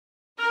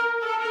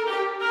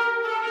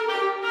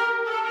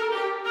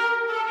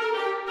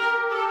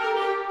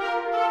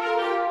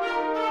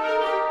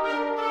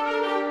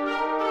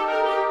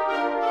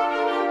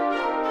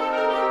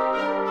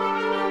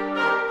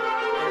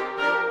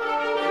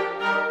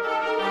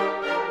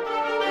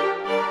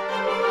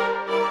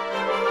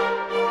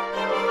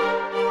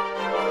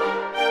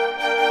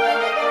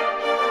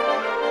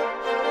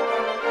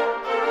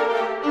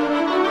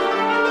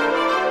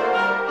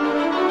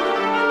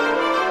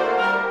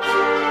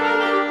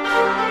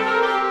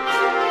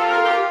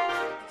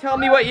Tell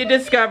me what you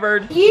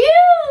discovered. You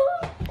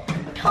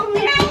told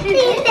me to do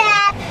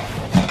that.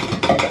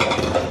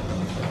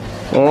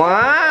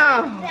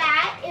 Wow.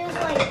 That is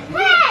like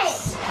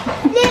this.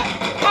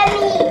 I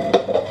mean,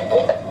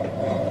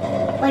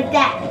 like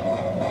that.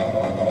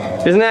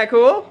 Isn't that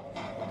cool?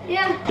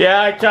 Yeah.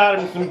 Yeah, I taught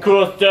him some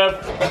cool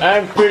stuff.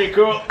 I'm pretty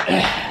cool.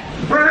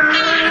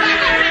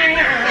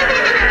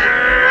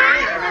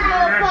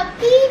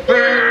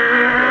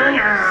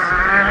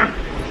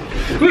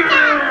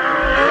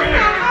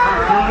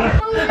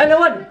 And a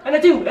 1, and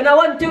a 2, and a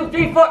 1, 2,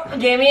 3, 4.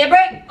 Give me a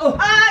break. Oh.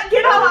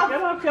 Get off. Get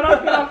off, get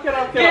off, get off, get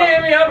off, get off.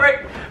 Give me a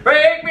break.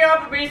 Break me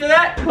off a piece of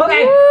that.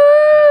 Okay.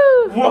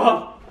 Woo!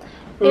 Whoa.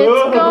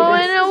 It's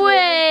going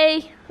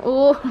away.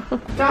 Oh.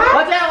 Watch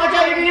out, you're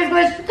gonna get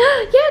squished.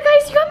 Yeah,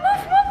 guys, you gotta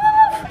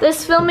move.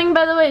 This filming,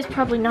 by the way, is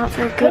probably not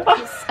very good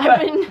because I've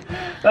been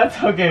That's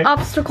okay.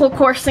 obstacle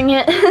coursing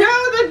it. No,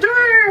 the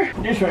door.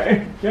 This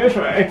way, this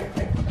way.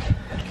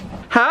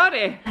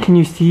 Howdy. Can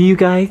you see you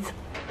guys?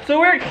 So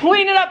we're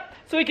cleaning up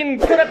so we can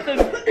put up some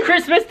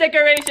Christmas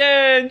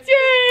decorations.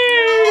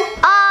 Yay!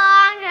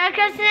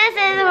 Christmas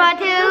is what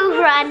to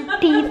run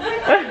teeth.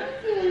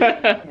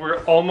 We're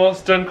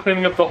almost done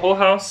cleaning up the whole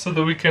house so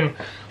that we can,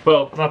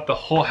 well, not the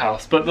whole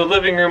house, but the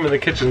living room and the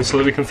kitchen so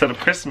that we can set up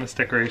Christmas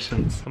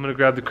decorations. I'm gonna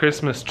grab the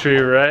Christmas tree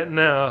right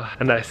now,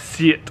 and I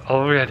see it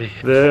already.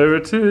 There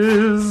it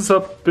is,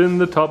 up in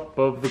the top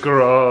of the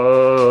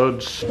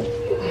garage.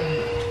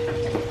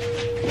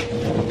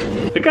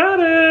 I got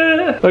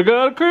it! I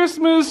got a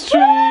Christmas tree!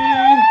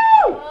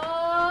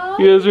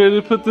 You guys ready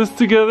to put this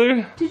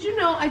together? Did you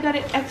know I got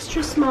it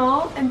extra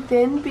small and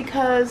thin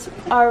because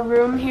our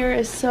room here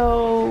is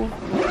so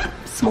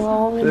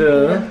small and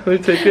Yeah, let me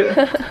take it.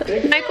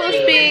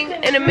 Michael's being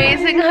an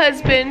amazing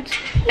husband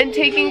and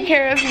taking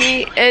care of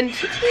me and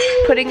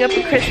putting up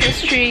a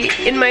Christmas tree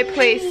in my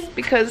place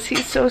because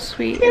he's so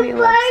sweet and he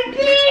loves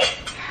me.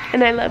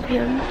 And I love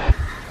him.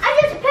 I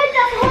just picked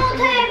up the whole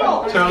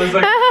table. Charlie's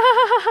like,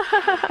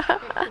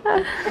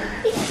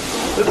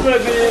 this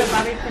might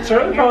be,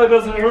 Charlie probably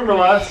doesn't remember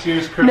last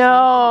year's Christmas.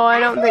 No, I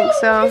don't think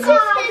so.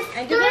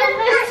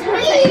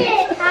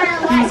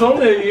 He was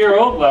only a year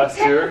old last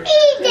year.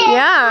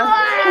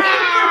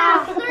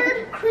 Yeah.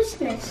 Third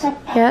Christmas.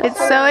 Yeah, it's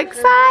so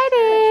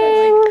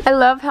exciting. I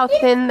love how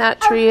thin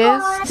that tree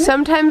is.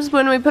 Sometimes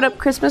when we put up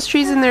Christmas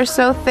trees and they're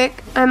so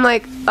thick, I'm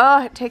like,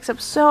 oh, it takes up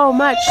so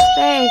much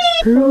space.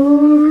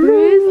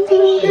 You're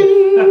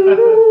singing.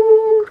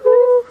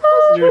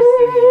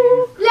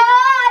 La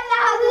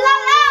la la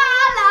la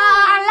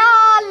la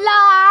la la.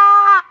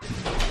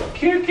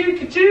 Coo coo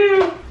coo choo!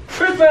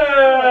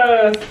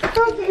 Christmas!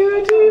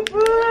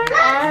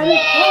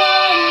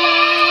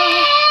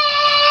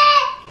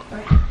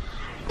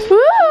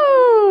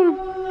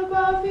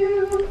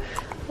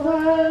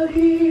 While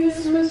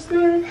he's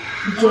whispering,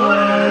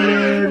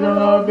 Darling, I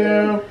love you.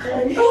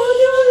 and on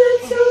your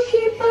lips you'll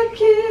keep a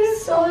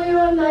kiss. All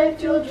your life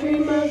you'll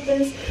dream of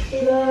this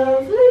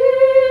lovely,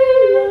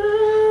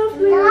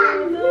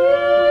 lovely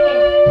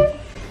night.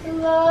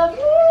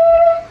 Lovely,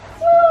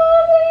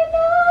 lovely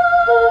night.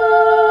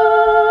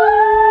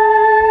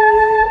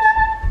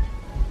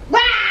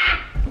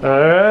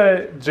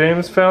 Alright,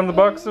 James found the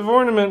box of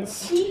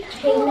ornaments.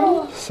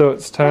 So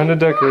it's time to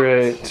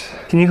decorate.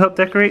 Can you help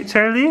decorate,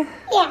 Charlie?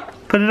 Yeah.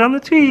 Put it on the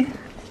tree.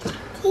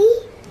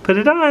 Put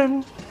it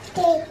on.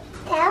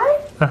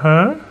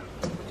 Uh-huh.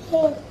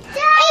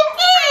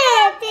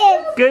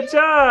 Good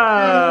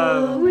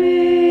job!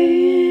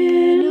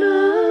 In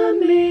a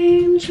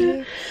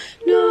manger,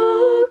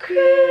 no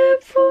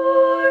crib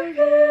for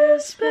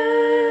his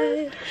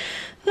bed.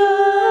 The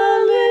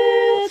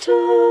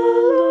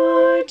little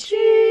Lord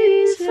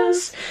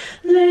Jesus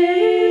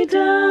laid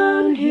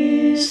down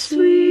his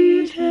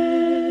sweet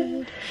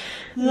head.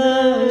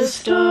 The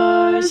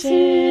stars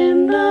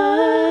in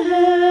the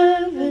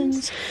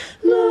heavens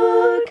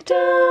looked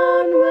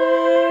down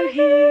where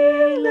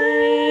he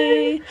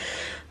lay.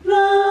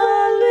 The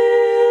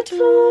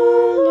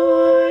little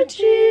Lord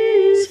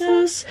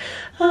Jesus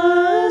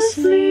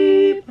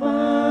asleep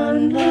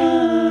on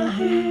the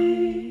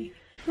hay.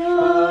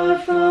 Far,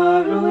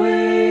 far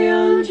away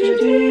on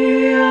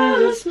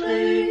Judea's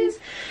plains,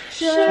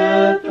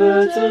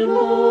 shepherds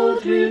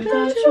unfold with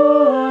a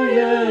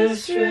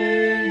joyous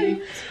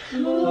strain.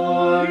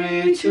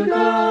 Glory to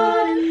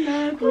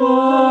God,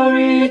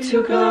 glory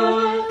to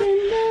God,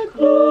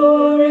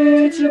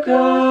 glory to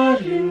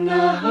God in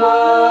the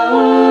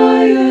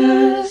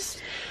highest.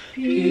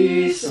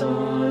 Peace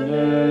on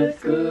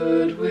earth,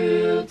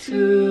 goodwill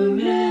to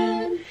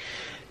men.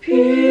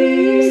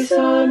 Peace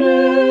on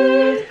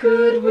earth,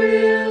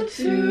 goodwill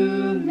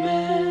to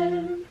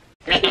men.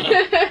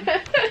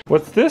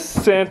 What's this,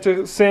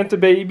 Santa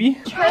baby?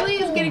 Charlie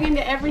is getting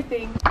into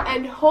everything,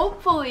 and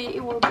hopefully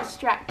it will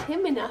distract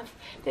him enough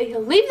that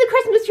he'll leave the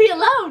Christmas tree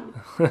alone.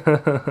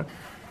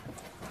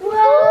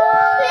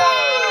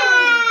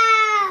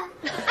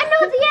 I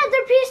know the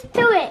other piece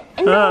to it. I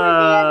know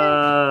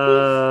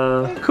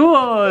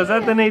Cool, is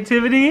that the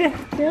nativity?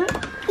 Yeah.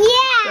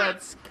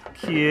 That's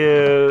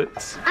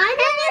cute. I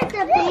know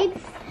the big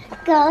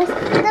goes.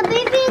 The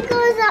baby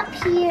goes up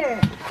here.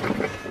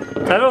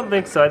 I don't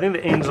think so. I think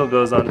the angel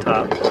goes on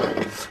top. No,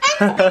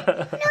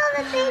 the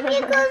baby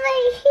goes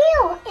right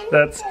here.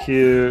 That's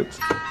cute.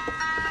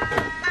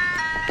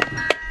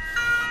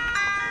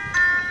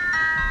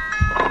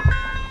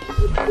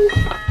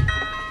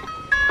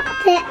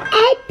 The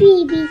egg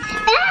baby.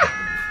 Ah!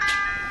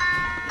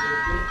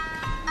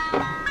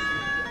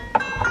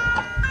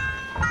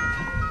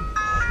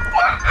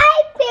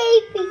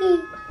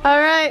 Baby. All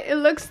right, it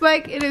looks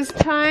like it is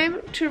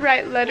time to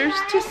write letters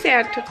to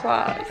Santa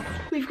Claus.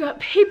 We've got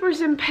papers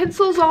and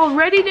pencils all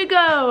ready to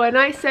go, and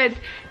I said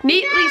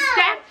neatly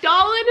stacked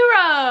all in a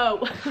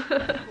row.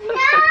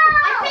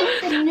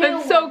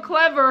 That's so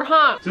clever,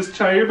 huh? Just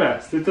try your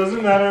best. It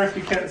doesn't matter if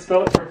you can't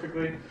spell it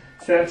perfectly.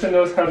 Santa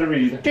knows how to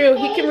read. True,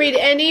 he can read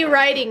any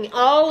writing,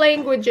 all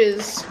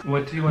languages.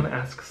 What do you want to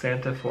ask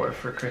Santa for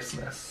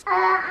Christmas?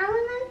 I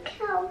want a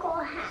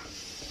cowgirl hat.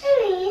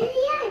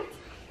 Yes.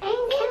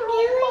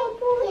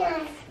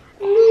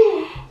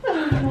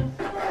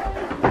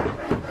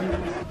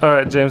 All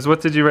right, James,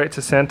 what did you write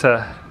to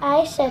Santa?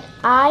 I said,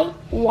 I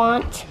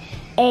want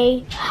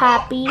a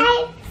happy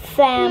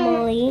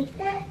family,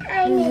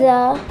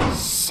 the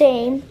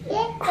same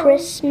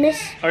Christmas.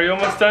 Are you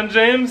almost done,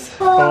 James?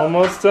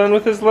 Almost done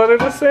with his letter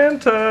to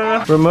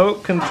Santa.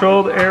 Remote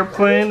controlled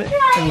airplane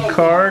and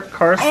car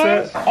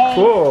set.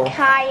 Cool.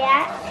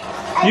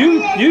 Kayak.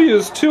 You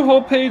used 2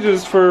 whole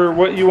pages for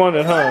what you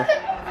wanted, huh?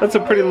 That's a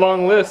pretty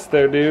long list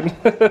there, dude.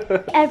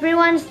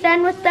 Everyone's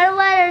done with their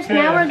letters. Yeah.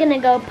 Now we're gonna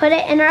go put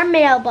it in our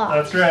mailbox.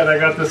 That's right, I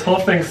got this whole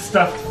thing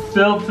stuffed,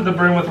 filled to the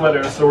brim with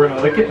letters, so we're gonna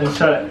lick it and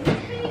shut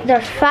it.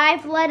 There's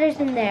 5 letters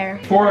in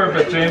there. 4,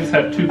 but James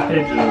had 2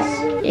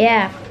 pages.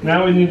 Yeah.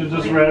 Now we need to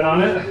just write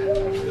on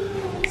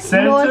it.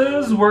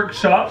 Santa's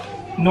Workshop,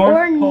 North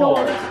Or Pole.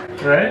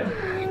 North.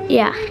 Right?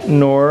 Yeah.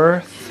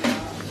 North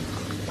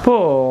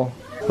Pole.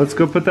 Let's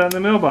go put that in the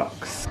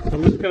mailbox.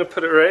 I'm just gonna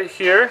put it right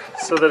here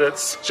so that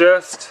it's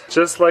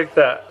just like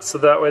that. So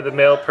that way the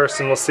mail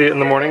person will see it in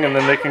the morning and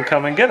then they can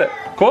come and get it.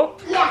 Cool?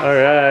 Yeah. All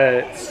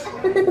right.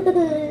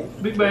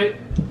 Big bite.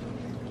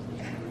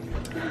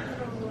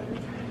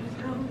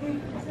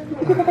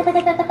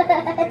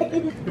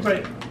 Good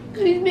bite.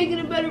 He's making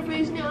a better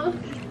face now.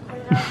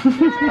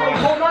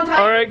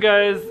 All right,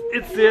 guys,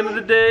 it's the end of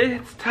the day.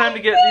 It's time to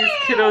get these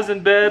kiddos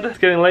in bed. It's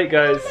getting late,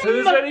 guys.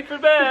 Who's ready for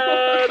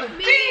bed?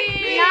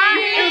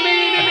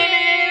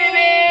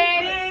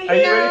 Are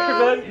you ready for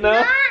bed? No?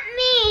 Not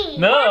me.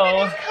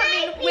 No.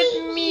 Coming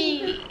with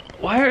me.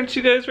 Why aren't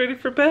you guys ready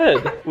for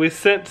bed? We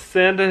sent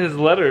Santa his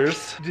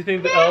letters. Do you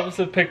think the elves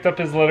have picked up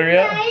his letter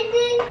yet?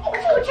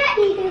 Go check.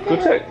 Go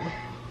check.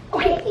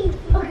 Okay,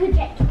 go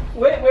check.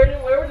 Wait, where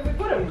did we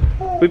put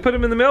him? We put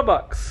him in the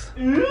mailbox.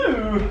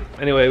 Ooh.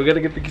 Anyway, we gotta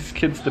get these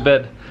kids to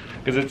bed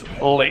because it's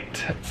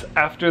late. It's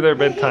after their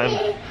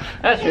bedtime.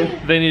 That's true.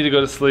 They need to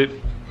go to sleep.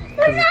 'Cause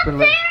They're it's not been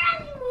there late.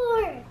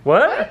 anymore.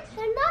 What?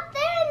 They're not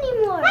there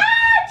anymore.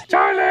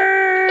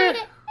 Charlie!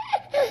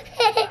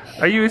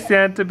 Are you a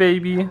Santa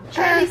baby?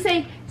 Charlie,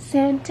 say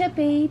Santa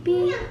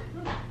baby.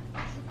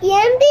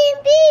 Baby.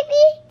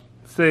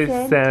 Say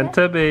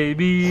Santa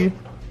baby.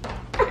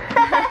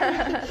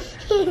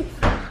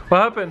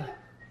 What happened?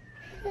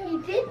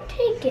 You did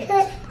take it.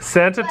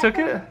 Santa took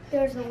it?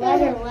 There's a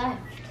letter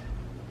left.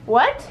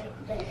 What?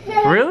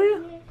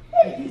 Really?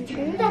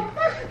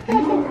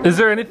 Is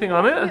there anything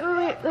on it?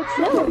 Wait, let's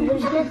see. No,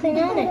 there's nothing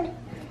on it.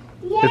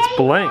 It's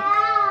blank.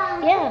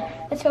 Yeah,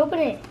 let's open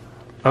it.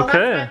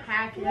 Okay.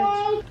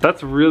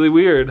 That's really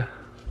weird.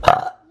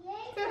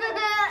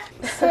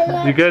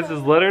 You guys'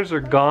 letters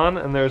are gone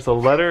and there's a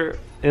letter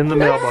in the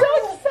mailbox. So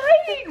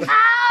exciting!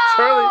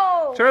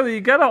 Charlie,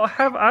 you gotta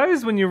have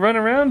eyes when you run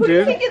around, Who do you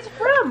dude. think it's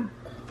from?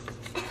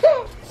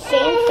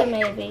 Santa,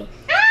 maybe.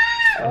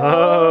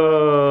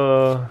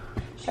 Oh.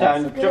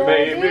 Santa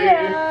baby.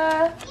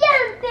 Yeah,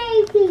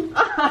 baby.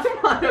 I'm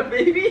not a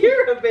baby,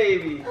 you're a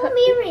baby. Let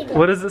me read it.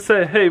 What does it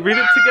say? Hey, read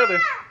it together.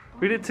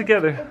 Read it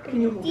together.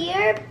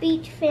 Dear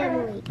Beach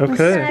Family. Okay.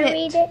 Can I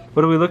read it?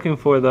 What are we looking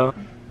for though?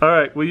 All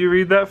right, will you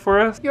read that for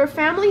us? Your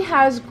family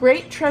has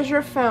great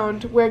treasure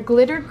found where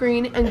glitter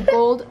green and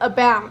gold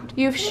abound.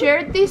 You've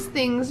shared these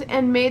things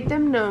and made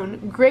them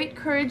known. Great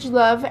courage,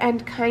 love,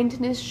 and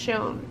kindness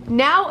shown.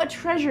 Now a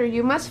treasure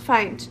you must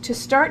find. To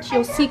start,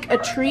 you'll seek a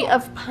tree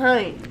of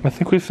pine. I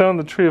think we found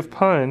the tree of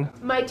pine.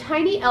 My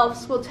tiny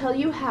elves will tell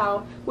you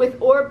how, with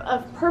orb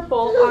of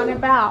purple on a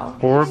bough.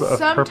 Orb of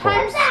purple.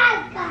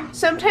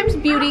 Sometimes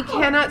beauty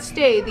cannot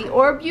stay. The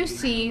orb you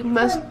see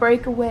must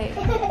break away.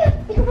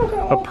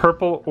 A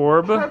purple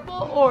orb?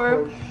 Purple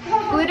orb,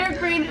 glitter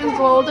green and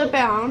gold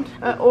abound.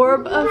 An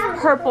orb of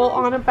purple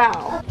on a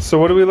bough. So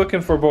what are we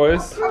looking for,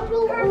 boys?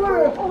 Purple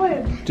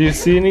orb. Do you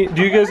see any?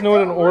 Do you guys know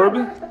what an orb?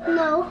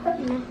 No.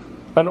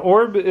 An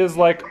orb is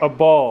like a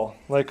ball,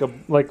 like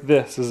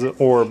this is an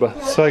orb.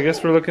 So I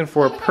guess we're looking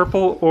for a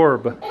purple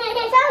orb.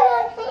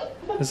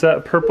 Is that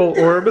a purple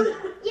orb?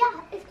 Yeah,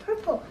 it's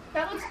purple.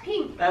 That looks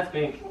pink. That's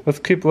pink. Let's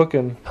keep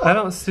looking. I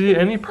don't see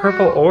any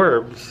purple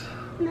orbs.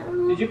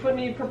 Did you put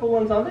any purple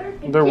ones on there?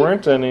 There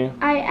weren't any.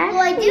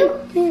 I do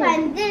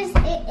find this.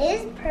 It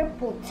is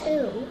purple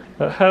too.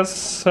 It has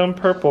some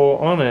purple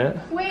on it.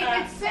 Wait,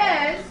 it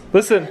says.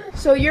 Listen.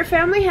 So your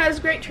family has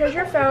great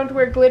treasure found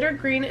where glitter,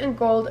 green, and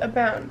gold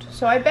abound.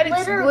 So I bet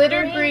it's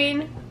glitter,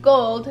 green,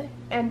 gold,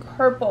 and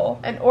purple,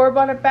 an orb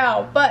on a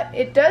bough. But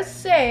it does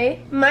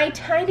say, my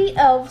tiny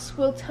elves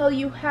will tell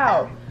you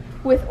how,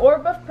 with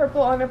orb of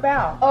purple on a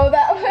bough. Oh,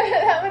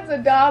 that one's a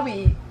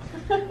Dobby.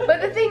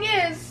 But the thing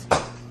is,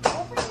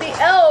 the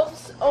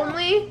elves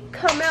only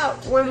come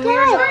out when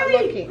we're not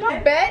looking. I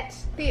bet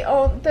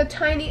the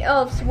tiny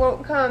elves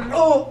won't come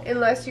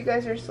unless you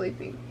guys are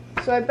sleeping.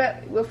 So I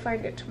bet we'll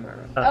find it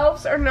tomorrow.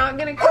 Elves are not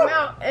gonna come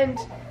out and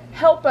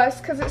help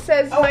us because it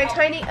says my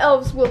tiny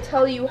elves will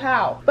tell you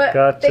how. But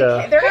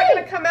Gotcha. they're not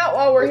gonna come out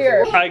while we're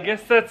here. I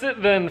guess that's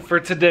it then for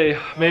today.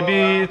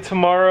 Maybe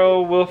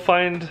tomorrow we'll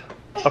find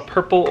a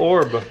purple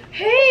orb.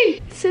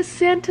 Hey, it says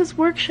Santa's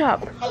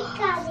workshop.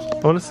 I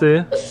want to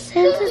see.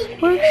 Santa's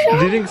workshop.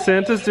 Do you think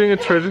Santa's doing a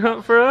treasure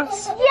hunt for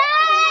us? Yeah!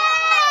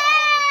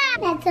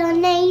 That's so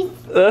nice.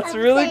 That's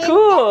really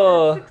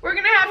cool. We're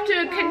gonna have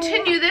to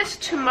continue this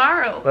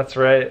tomorrow. That's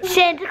right.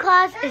 Santa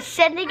Claus is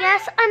sending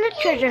us on a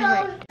treasure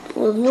hunt.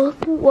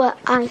 Look what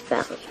I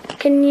found.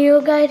 Can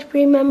you guys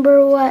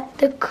remember what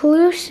the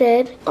clue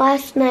said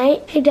last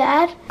night? Hey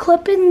Dad,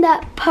 clip in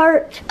that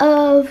part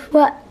of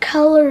what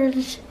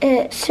colors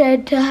it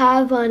said to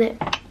have on it.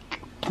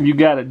 You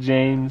got it,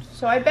 James.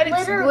 So I bet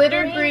it's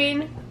glitter,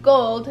 green,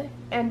 gold,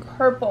 and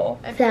purple.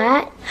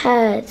 That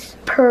has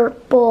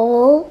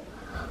purple,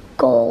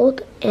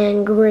 gold,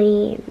 and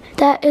green.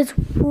 That is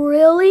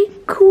really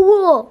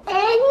cool. And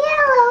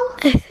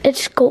yellow.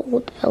 It's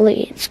gold,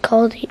 Ellie. It's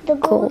called the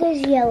gold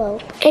is yellow.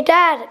 Hey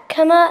Dad,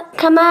 come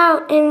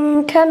out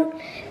and come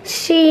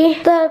see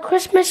the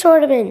Christmas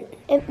ornament.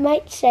 It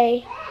might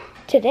say,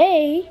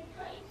 today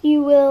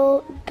you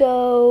will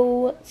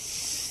go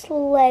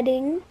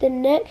sledding. The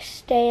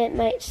next day it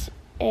might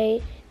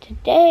say,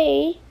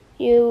 today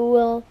you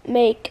will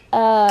make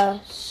a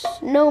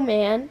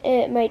snowman.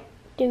 It might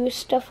do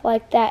stuff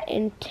like that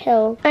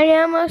until I'm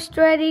almost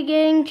ready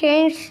getting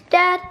changed,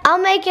 Dad. I'll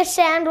make a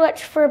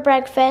sandwich for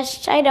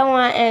breakfast. I don't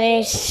want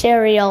any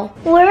cereal.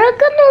 We're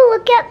gonna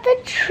look at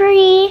the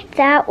tree.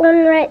 That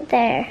one right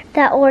there.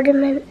 That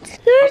ornament.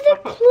 There's a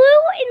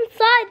clue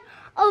inside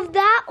of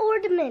that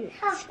ornament.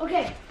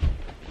 Okay.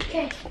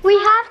 We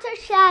have to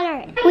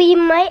shatter it. We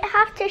might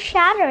have to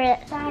shatter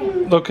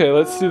it. Okay,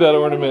 let's see that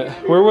ornament.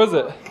 Where was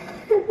it?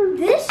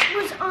 This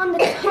was on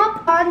the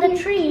top on the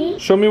tree.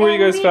 Show me where you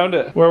guys found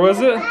it. Where was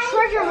it?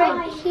 Treasure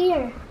right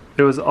here.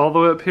 It was all the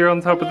way up here on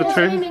top of the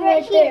tree? Hanging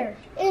right there.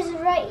 It's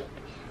right.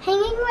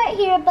 Hanging right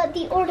here, but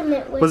the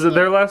ornament was it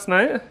there last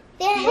night?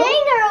 The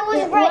hanger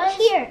was right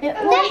here. The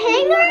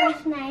hanger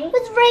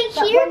was right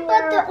here,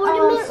 but the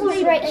ornament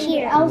was right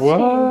here.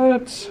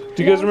 What?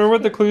 Do you guys remember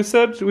what the clue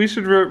said? We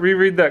should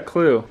reread that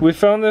clue. We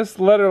found this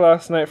letter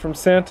last night from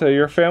Santa.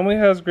 Your family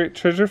has great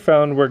treasure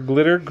found where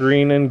glitter,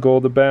 green, and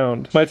gold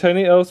abound. My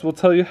tiny elves will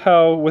tell you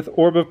how with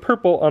orb of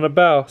purple on a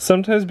bough.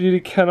 Sometimes beauty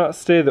cannot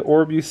stay. The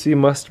orb you see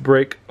must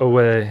break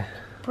away.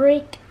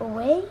 Break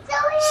away?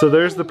 So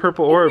there's the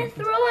purple orb.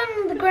 Throw it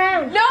on the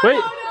ground. No, Wait.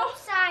 no.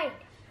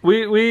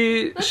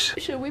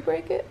 Should we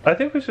break it? I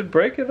think we should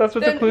break it. That's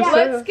what the clue Let's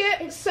says.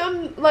 get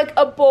some, like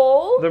a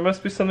bowl. There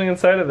must be something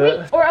inside of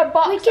it. Or a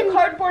box, a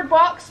cardboard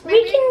box.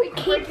 Maybe. We can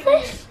keep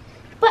this,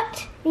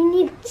 but we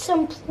need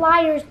some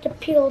pliers to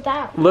peel it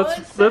out.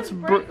 Let's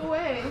break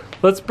away.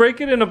 Let's break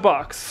it in a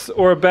box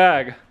or a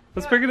bag.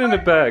 Let's break it in a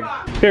bag.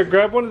 Here,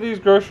 grab one of these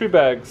grocery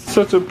bags.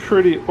 Such a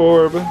pretty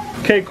orb.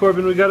 Okay,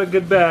 Corbin, we got a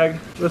good bag.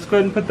 Let's go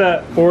ahead and put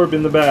that orb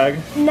in the bag.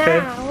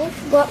 Now,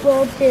 what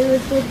we'll do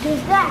is we'll do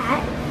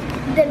that,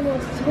 then we'll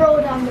throw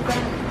it on the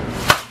ground.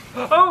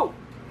 Oh!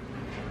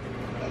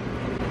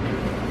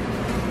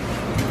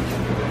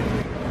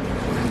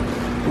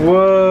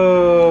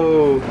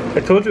 Whoa! I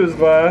told you it was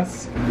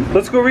glass.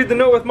 Let's go read the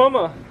note with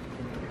Mama.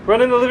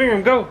 Run in the living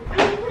room, go. We put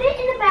it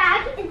in the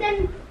bag, and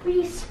then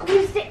we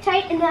squeezed it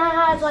tight, and then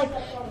I was like,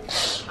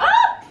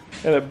 ah!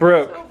 And it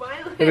broke.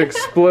 It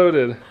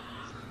exploded.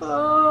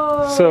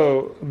 Oh.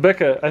 So,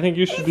 Becca, I think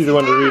you should be the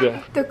one to read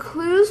it. The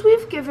clues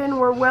we've given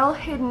were well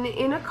hidden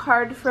in a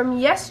card from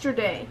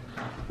yesterday.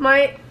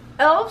 My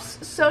elves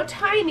so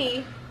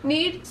tiny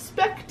need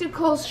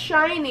spectacles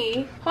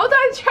shiny. Hold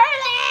on,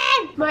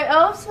 Charlie! My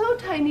elves so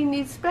tiny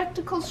need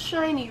spectacles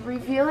shiny,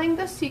 revealing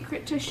the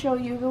secret to show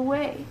you the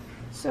way.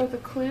 So the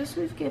clues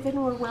we've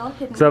given were well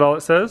hidden. Is that all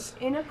it says?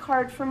 In a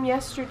card from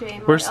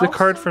yesterday. Where's the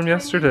card from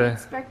yesterday?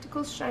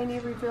 Spectacles shiny,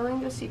 revealing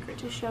the secret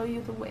to show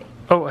you the way.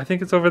 Oh, I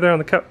think it's over there on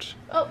the couch.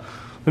 Oh.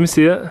 Let me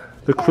see it.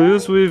 The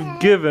clues we've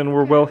given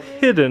were well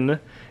hidden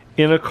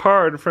in a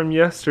card from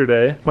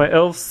yesterday. My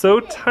elves so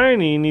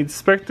tiny need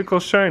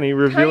spectacles shiny,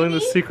 revealing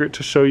the secret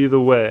to show you the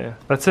way.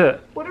 That's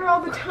it. What are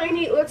all the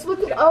tiny, let's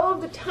look at all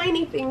of the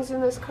tiny things in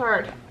this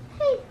card.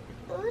 Hey,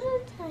 those are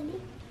tiny.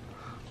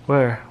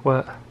 Where?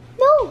 What?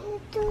 No,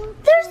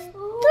 there's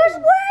words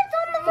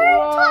on the very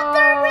top.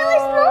 They're really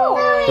small.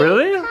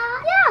 Really?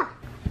 Yeah,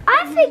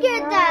 I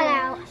figured that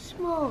out.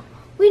 Small.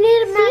 We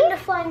need to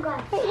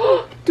magnifying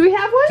glass. Do we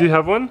have one? Do you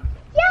have one?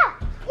 Yeah.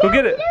 Go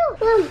get it.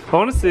 I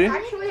want to see.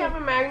 Actually have a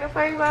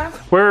magnifying glass.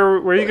 Where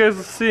are you guys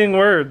seeing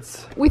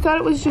words? We thought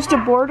it was just a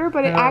border,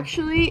 but it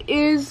actually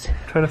is.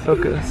 Trying to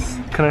focus.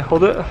 Can I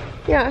hold it?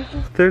 Yeah.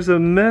 There's a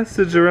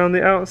message around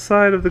the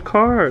outside of the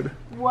card.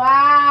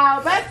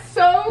 Wow, that's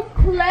so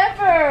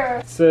clever.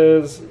 It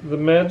says, the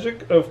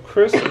magic of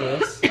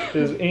Christmas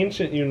is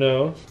ancient, you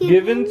know,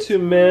 given to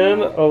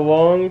man a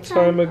long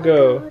time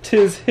ago.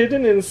 'Tis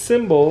hidden in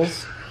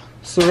symbols,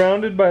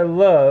 surrounded by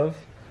love,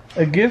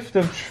 a gift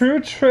of true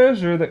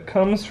treasure that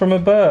comes from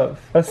above.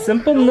 A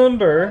simple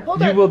number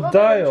you will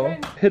dial,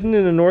 hidden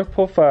in a North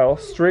Pole file,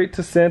 straight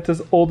to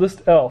Santa's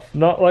oldest elf,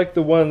 not like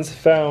the ones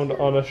found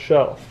on a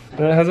shelf.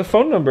 And it has a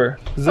phone number.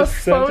 Is this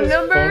Santa's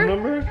phone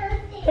number?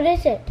 What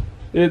is it?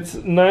 It's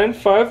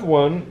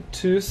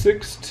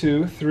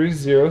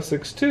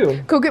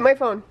 951-262-3062. Go get my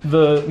phone.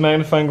 The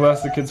magnifying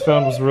glass the kids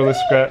found was really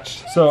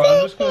scratched. So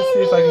I'm just going to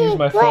see if I can use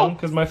my phone,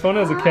 because my phone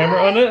has a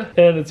camera on it,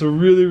 and it's a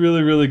really,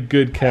 really, really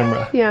good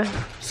camera. Yeah.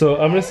 So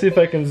I'm going to see if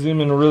I can zoom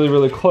in really,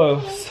 really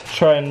close,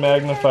 try and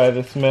magnify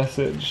this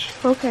message.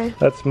 Okay.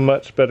 That's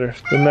much better.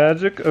 The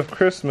magic of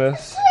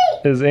Christmas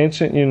is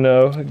ancient, you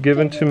know,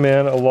 given to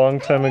man a long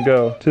time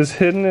ago. 'Tis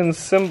hidden in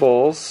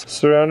symbols,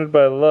 surrounded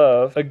by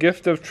love, a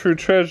gift of true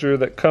treasure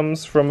that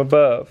comes from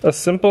above. A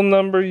simple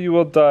number you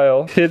will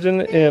dial,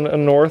 hidden in a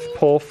North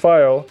Pole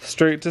file,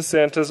 straight to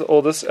Santa's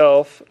oldest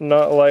elf,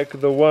 not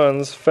like the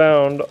ones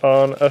found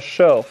on a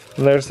shelf.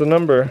 And there's the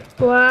number.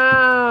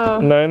 Wow.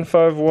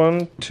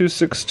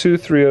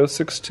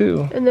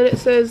 951-262-3062. And then it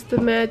says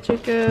the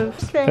magic of.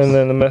 And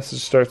then the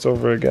message starts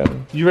over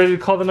again. You ready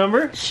to call the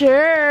number?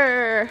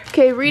 Sure.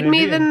 Okay, read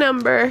me the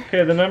number.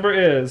 Okay, the number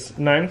is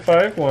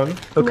 951.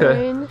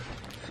 Okay.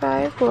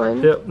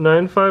 951. Yep,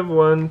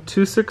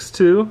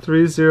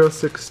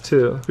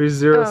 951-262-3062.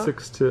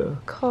 3062.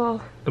 Call.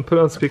 And put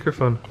it on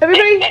speakerphone.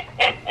 Everybody. Merry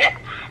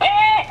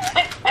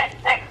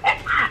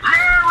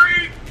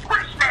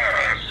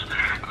Christmas!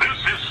 This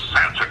is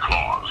Santa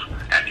Claus,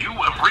 and you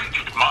have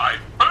reached my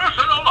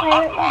personal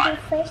hotline.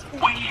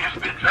 We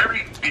have been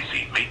very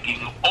busy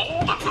making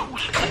all of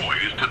those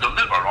toys to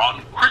deliver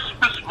on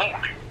Christmas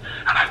morning,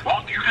 and I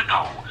want you to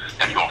know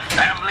that your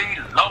family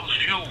loves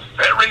you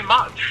very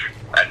much,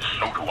 and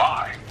so do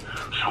I.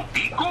 So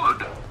be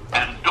good,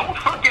 and don't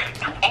forget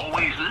to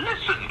always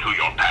listen to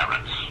your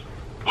parents.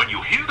 When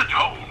you hear the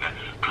tone,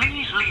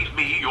 please leave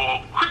me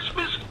your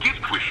Christmas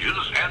gift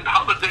wishes and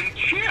holiday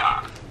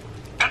cheer.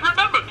 And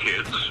remember,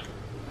 kids,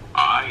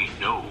 I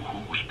know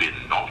who's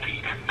been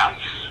naughty and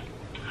nice.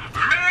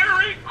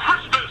 Merry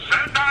Christmas,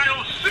 and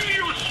I'll see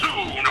you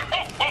soon.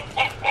 Ho, ho,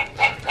 ho, ho,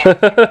 ho,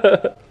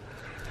 ho.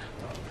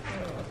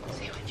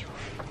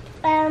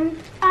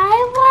 I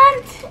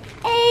want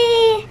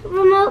a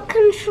remote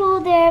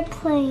controlled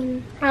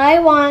airplane. I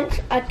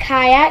want a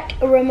kayak,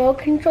 a remote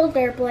controlled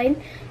airplane,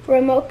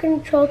 remote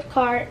controlled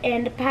car,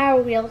 and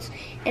Power Wheels,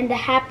 and a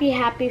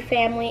happy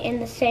family in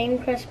the same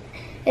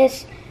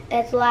Christmas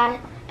as last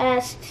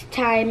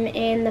time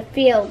in the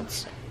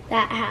fields.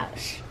 That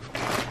house.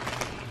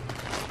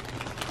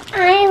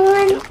 I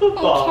want a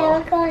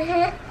cowboy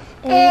hat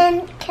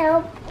and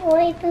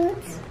cowboy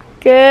boots.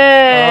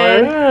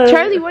 Good. Alright.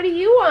 Charlie, what do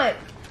you want?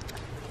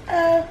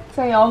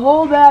 Say a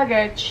whole bag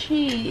of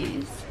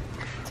cheese.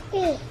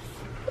 Say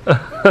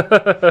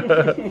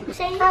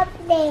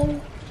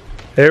airplane.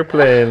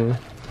 Airplane.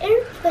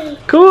 Airplane.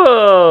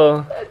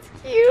 Cool. That's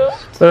cute.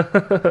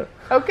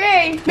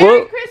 Okay.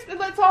 Merry Christmas.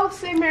 Let's all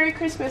say Merry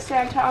Christmas,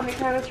 Santa, on the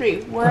count of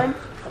 3. 1,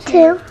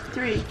 2,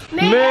 3.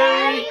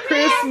 Merry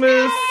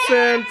Christmas,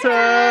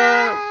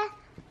 Santa!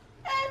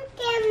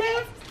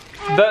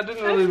 That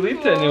didn't really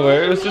lead to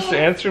anywhere. It was just an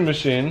answering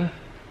machine.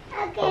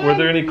 Were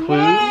there any clues?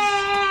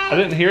 I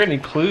didn't hear any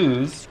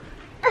clues.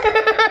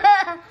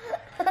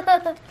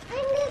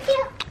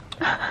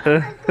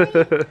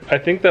 I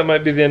think that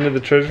might be the end of the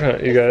treasure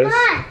hunt, you guys.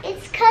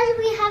 It's because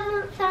we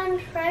haven't found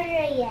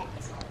treasure yet.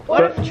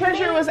 What if the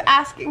treasure was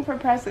asking for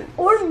presents?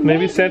 Or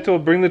Maybe Santa will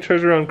bring the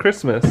treasure on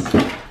Christmas.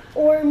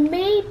 Or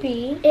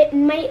maybe it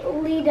might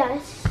lead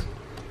us.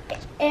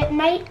 It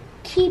might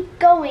keep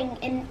going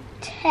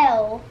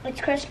until it's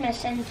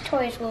Christmas and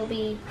toys will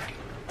be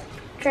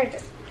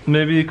treasure.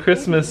 Maybe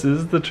Christmas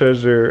is the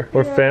treasure,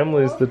 or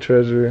family's the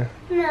treasure.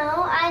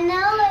 No, I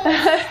know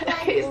it's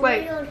He's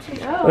like, real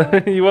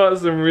treasure. You want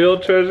some real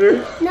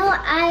treasure? No,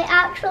 I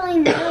actually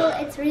know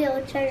it's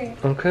real treasure.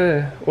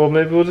 Okay, well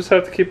maybe we'll just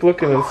have to keep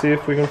looking and see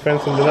if we can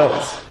find something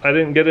else. I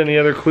didn't get any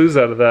other clues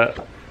out of that.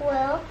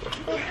 Well,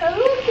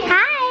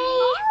 hi.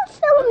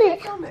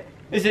 Film it.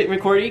 Is it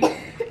recording?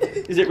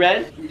 Is it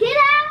red? Get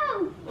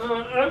out.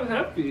 I'm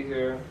happy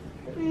here.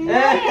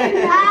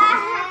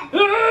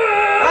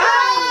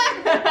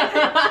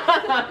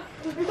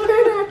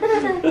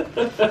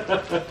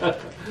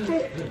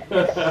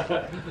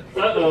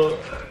 Uh-oh.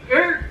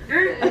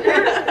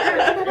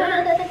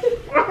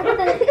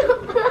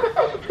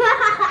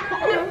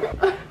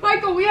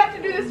 Michael, we have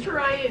to do this to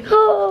Ryan.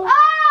 Oh.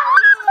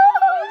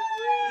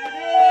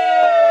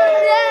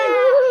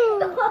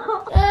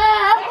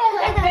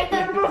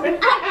 You're moving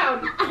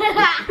down.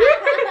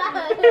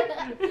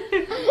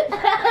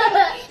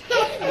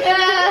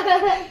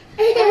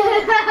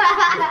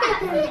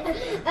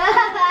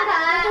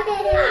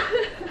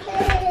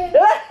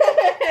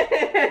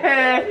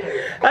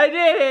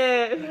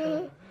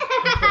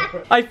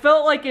 I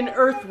felt like an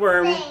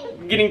earthworm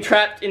getting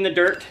trapped in the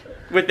dirt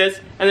with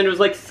this, and then it was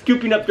like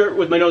scooping up dirt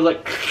with my nose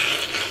like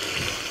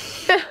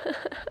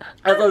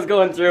as I was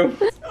going through.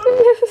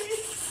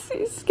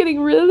 He's getting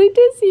really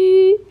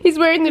dizzy. He's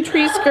wearing the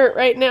tree skirt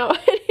right now.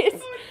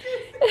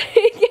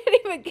 He can't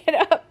even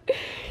get up.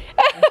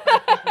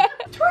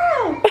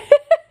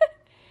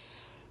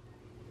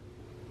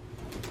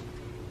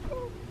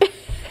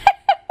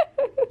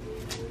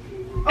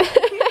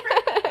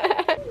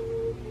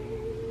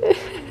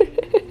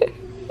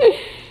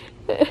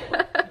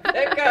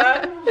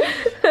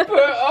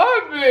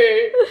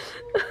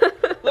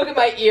 Look at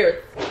my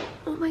ear.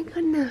 Oh my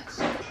goodness.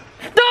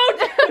 Don't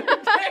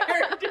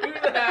dare do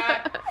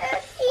that.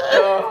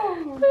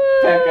 Oh,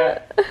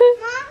 Becca.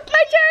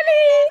 Hi,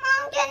 Charlie.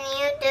 Mom, can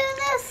you do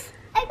this?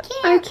 I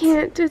can't. I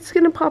can't. It's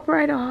gonna pop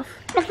right off.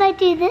 If I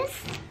do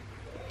this?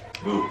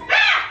 Did you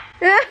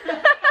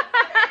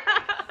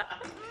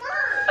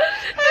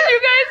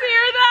guys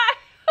hear that?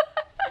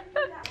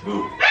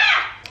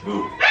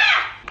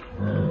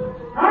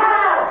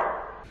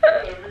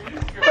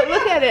 But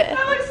look at it.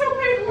 That looks so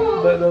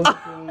painful.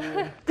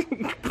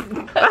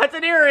 That's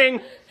an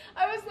earring.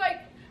 I was like,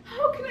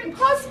 how can I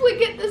possibly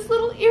get this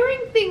little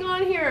earring thing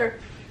on here?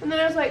 And then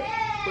I was like,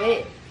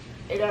 wait,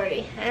 it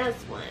already has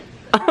one.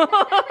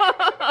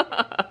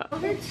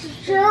 It's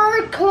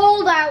sure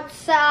cold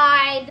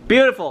outside.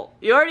 Beautiful.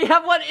 You already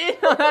have one in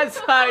on that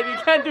side. You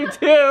can't do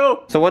two.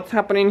 So what's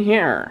happening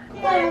here?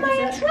 Why am I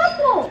in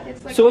trouble?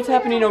 So what's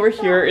happening over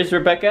here is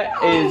Rebecca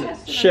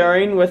is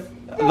sharing with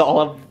all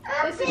of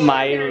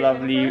my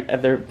lovely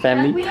other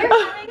family. We are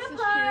having a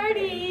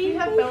party.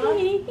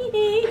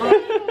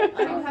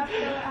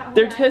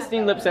 They're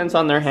testing lip scents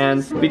on their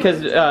hands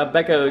because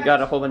Becca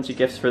got a whole bunch of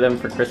gifts for them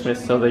for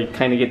Christmas, so they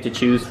kind of get to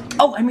choose.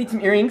 Oh, I made some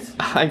earrings.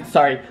 I'm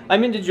sorry.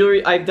 I'm into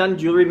jewelry. I've done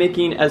jewelry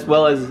making as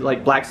well as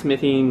like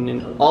blacksmithing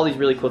and all these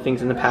really cool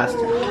things in the past.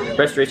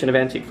 Restoration of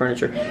antique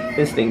furniture,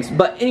 these things.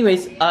 But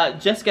anyways,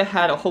 Jessica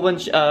had a whole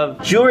bunch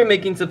of jewelry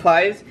making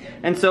supplies,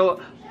 and so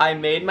I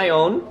made my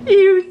own.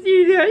 You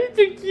see that? It's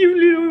a cute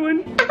little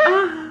one.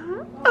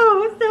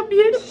 Oh, it's so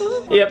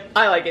beautiful. Yep,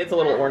 I like it. It's a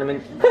little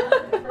ornament.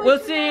 We'll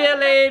see you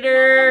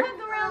later.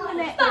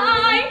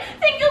 Bye.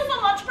 Thank you so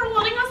much for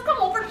letting us come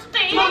over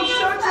today.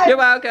 You're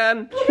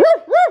welcome.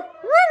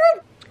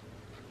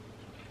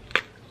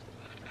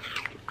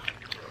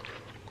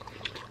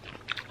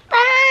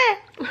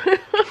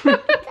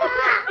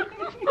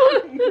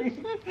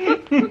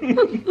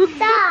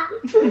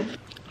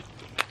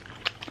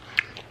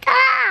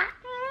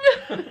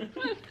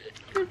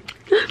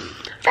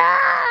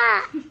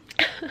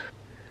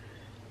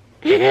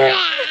 He's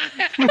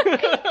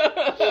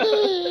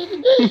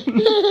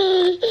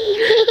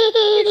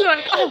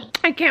like, oh,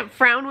 I can't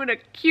frown when a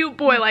cute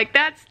boy like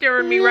that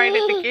staring me right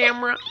at the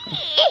camera.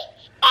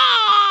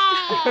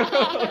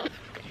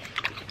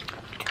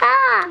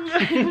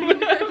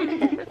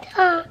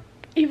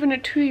 Even a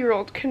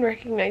 2-year-old can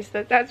recognize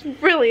that. That's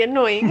really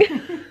annoying.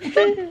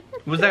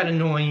 Was that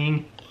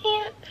annoying?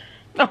 Yeah.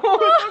 Oh,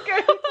 it's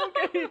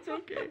okay, it's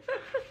okay, it's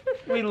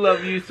okay. We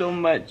love you so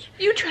much.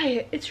 You try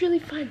it. It's really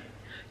fun.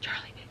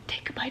 Charlie,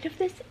 take a bite of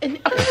this and...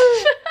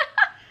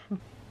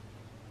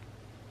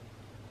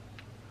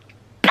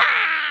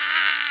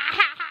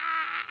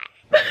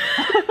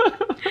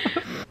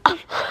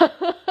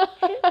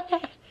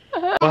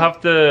 We'll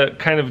have to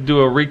kind of do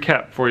a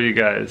recap for you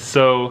guys.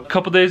 So a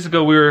couple days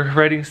ago we were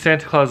writing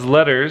Santa Claus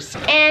letters.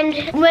 And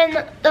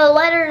when the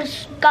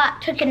letters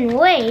got taken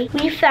away,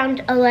 we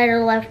found a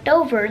letter left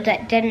over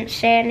that didn't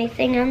say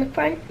anything on the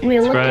front. And we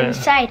looked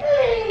inside,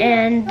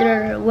 and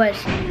there was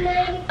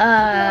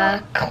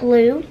a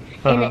clue.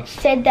 And it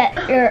said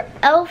that your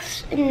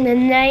elves in the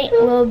night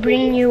will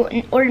bring you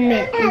an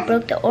ornament. We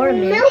broke the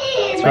ornament.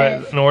 That's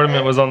right, an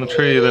ornament was on the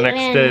tree the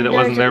next day that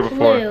wasn't there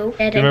before. Do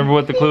you remember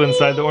what the clue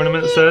inside the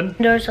ornament said?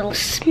 There's a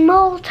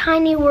small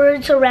tiny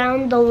words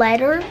around the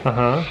letter.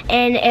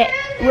 And it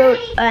wrote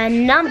a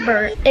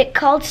number. It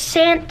called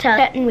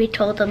Santa, and we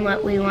told him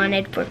what we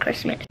wanted for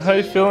Christmas. How are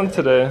you feeling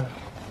today?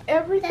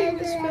 Everything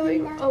is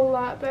feeling a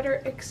lot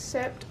better,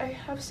 except I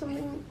have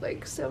something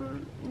like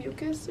some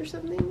mucus or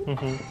something.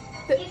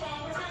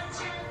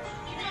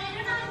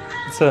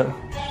 What's that?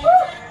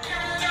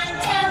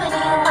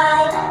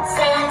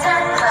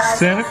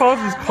 Santa Claus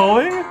is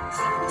calling?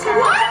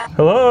 What?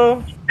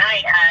 Hello?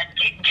 Hi,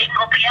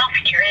 Jingle Bells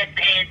here. Is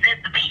this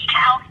the beach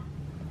house?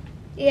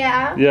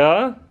 Yeah.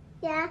 Yeah?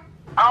 Yeah.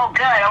 Oh,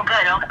 good.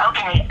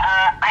 Okay.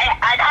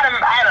 I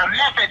had a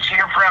message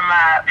here from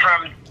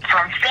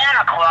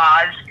Santa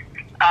Claus.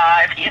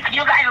 If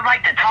you guys would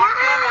like to talk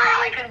to him,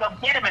 I can go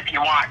get him if you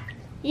want.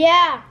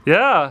 Yeah.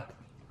 Yeah.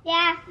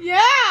 Yeah.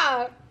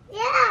 Yeah.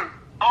 Yeah.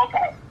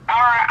 Okay.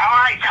 All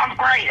right. Sounds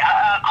great.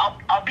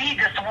 I'll be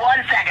just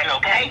 1 second,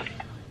 okay?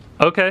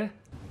 Okay.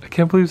 I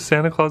can't believe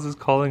Santa Claus is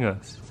calling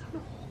us.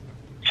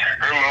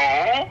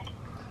 Hello?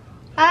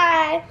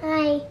 Hi.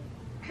 Hi.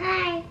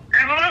 Hi. Is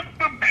this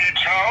the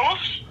beach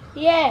house?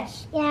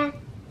 Yes. Yeah.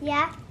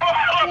 Yeah.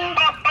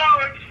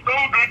 It's so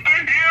good to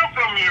hear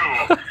from you.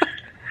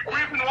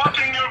 We've been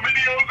watching your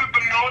videos at the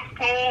North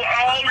Pole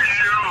all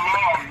year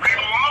long. We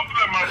love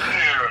them up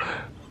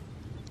here.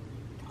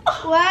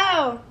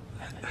 Wow.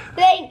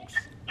 Thanks.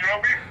 You know,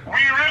 we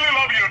really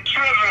love your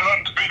treasure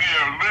hunt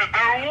videos.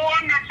 They're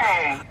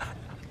wonderful.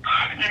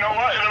 You know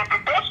what? The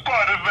best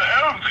part is the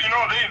elves, you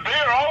know,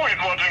 they're always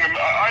watching them.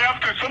 I have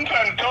to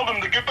sometimes tell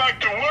them to get back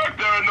to work.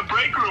 They're in the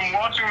break room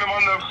watching them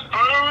on their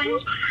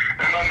phones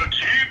and on the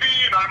TV.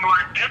 And I'm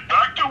like, get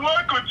back to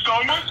work. It's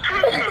almost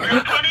Christmas.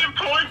 There's plenty of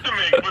toys to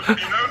make. But,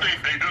 you know, they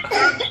just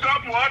can't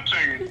stop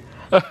watching.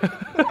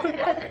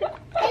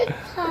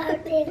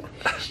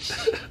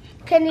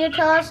 Can you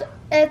tell us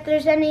if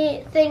there's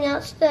anything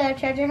else the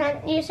treasure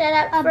hunt you set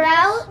up for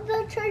us? About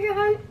the treasure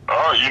hunt?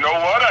 Oh, you know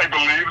what? I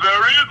believe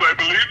there is. I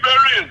believe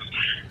there is.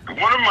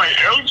 One of my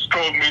elves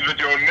told me that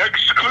your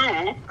next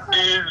clue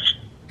is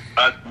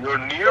at your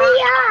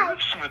nearest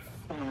Christmas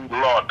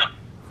lot.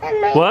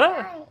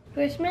 What?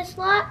 Christmas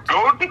lot?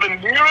 Go to the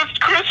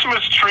nearest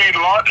Christmas tree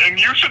lot and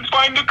you should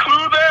find a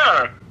clue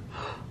there.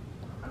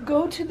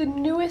 Go to the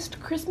newest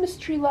Christmas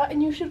tree lot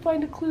and you should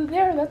find a clue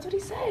there. That's what he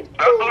said.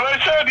 That's what I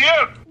said,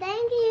 yes.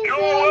 Thank you. You're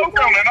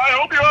welcome, and I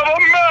hope you have a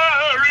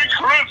Merry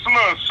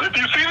Christmas. If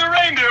you see the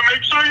reindeer,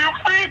 make sure you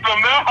feed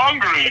them. They're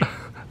hungry.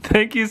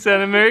 Thank you,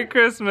 Santa. Merry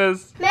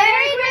Christmas.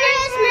 Merry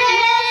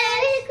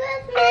Christmas!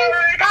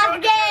 Merry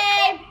Christmas!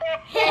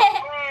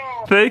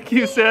 Thank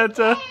you,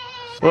 Santa.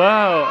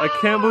 Wow, I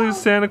can't believe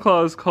Santa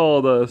Claus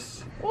called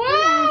us.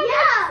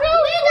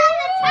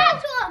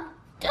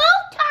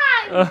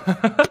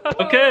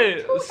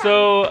 Okay,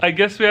 so I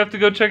guess we have to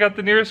go check out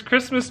the nearest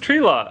Christmas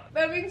tree lot.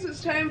 That means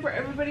it's time for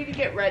everybody to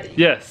get ready.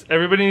 Yes,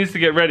 everybody needs to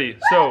get ready.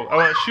 So I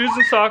want shoes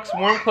and socks,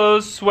 warm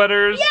clothes,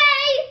 sweaters. Yay!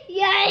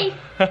 Yay!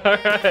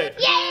 Alright,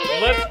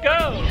 Yay! let's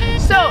go.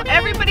 So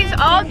everybody's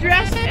all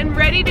dressed and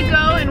ready to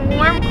go in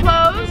warm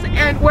clothes,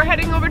 and we're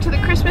heading over to the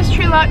Christmas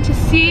tree lot to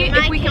see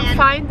if we can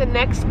find the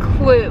next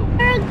clue.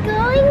 We're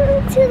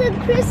going to the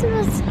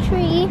Christmas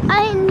tree.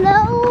 I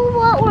know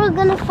what we're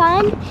gonna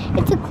find.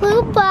 It's a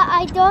clue, but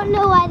I don't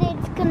know what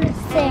it's gonna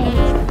say.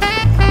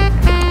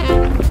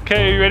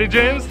 Okay, are you ready,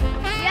 James?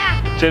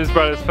 Yeah. James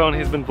brought his phone.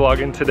 He's been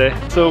vlogging today.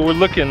 So we're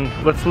looking.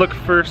 Let's look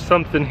for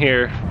something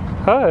here.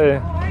 Hi.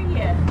 How are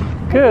you?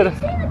 Good. See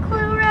the clue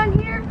around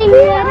here?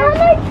 We're on a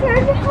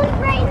treasure hunt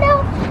right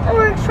now, and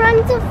we're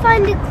trying to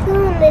find a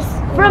clue in this.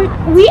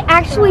 We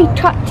actually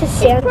talked to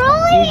Santa.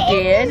 You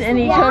did, and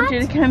he told you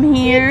to come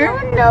here. We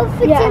don't know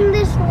if it's in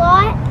this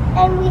lot,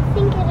 and we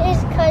think it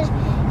is because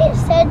it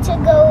said to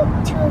go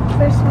to a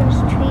Christmas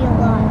tree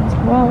lot.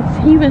 Well,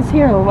 he was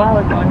here a while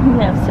ago, and he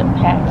left some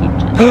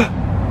packages.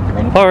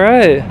 All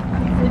right. So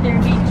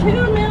there'd be 2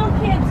 little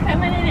kids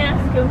coming and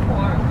asking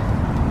for them.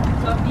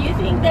 So if you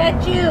think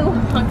that's you,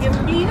 I'll give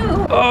them to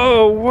you.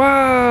 Oh,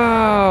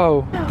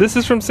 wow. This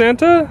is from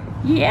Santa?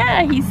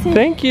 Yeah, he said.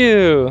 Thank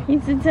you. He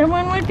said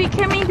someone would be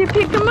coming to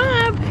pick them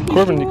up.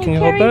 Corbin, can you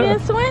hold carry that?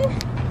 this one?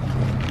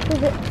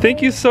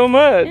 Thank you so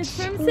much.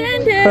 It's from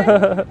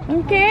Santa.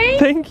 Okay?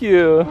 Thank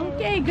you.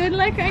 Okay, good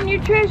luck on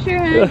your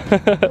treasure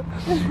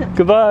hunt.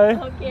 Goodbye.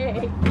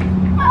 Okay.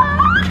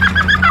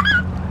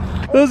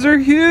 Those are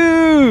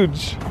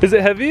huge. Is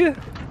it heavy?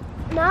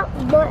 Not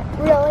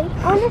really.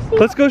 Honestly,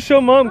 Let's go show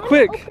Mom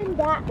quick. open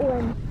that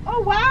one.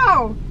 Oh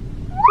wow!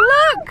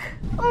 Look!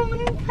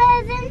 Open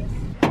presents.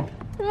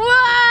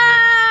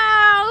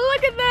 Wow!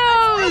 Look at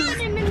those!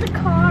 Open them in the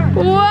car.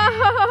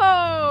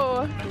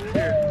 Whoa!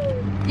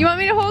 You want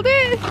me to hold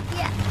it?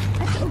 Yeah.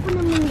 Let's open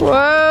them in the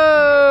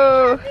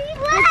Whoa!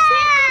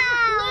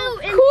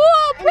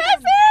 Cool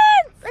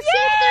presents! Let's see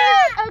if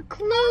there's a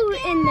clue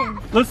in them.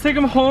 Let's take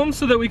them home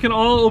so that we can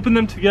all open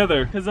them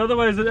together. Because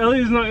otherwise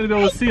Ellie's not going to be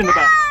able to see in the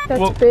back.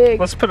 That's big.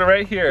 Let's put it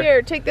right here.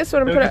 Here, take this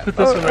one and Maybe put it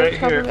this one on right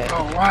top here. of it.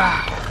 Oh,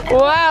 wow.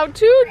 Wow,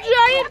 2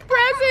 giant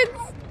presents!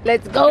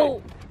 Let's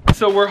go!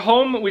 So we're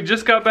home. We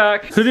just got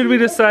back. Who did we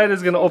decide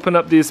is going to open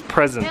up these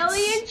presents?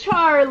 Ellie and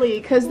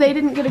Charlie, because they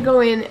didn't get to go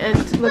in and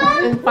look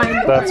and find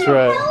it. That's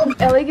right.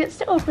 Ellie gets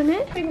to open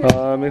it.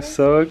 Oh, I'm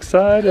so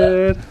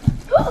excited.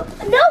 A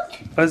note.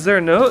 Is there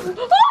a note?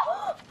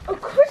 A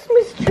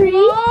Christmas tree.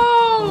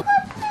 Oh!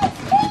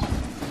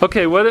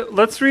 Okay,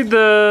 let's read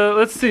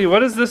let's see,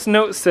 what does this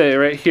note say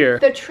right here?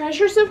 The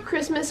treasures of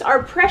Christmas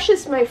are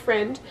precious, my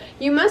friend.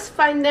 You must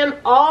find them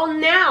all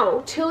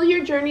now, till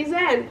your journey's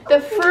end. The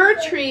fir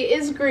tree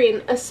is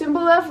green, a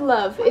symbol of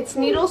love. Its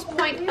needles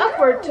point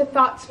upward to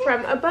thoughts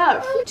from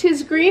above.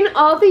 'Tis green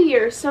all the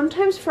year,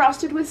 sometimes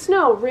frosted with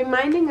snow,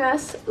 reminding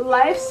us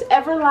life's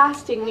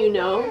everlasting, you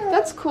know.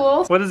 That's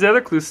cool. What does the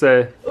other clue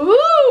say?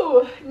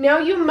 Ooh! Now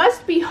you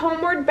must be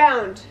homeward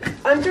bound.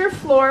 Under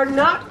floor,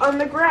 not on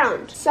the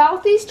ground.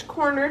 Southeast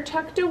corner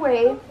tucked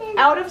away,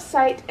 out of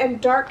sight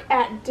and dark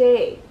at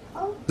day.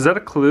 Is that a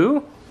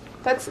clue?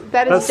 That is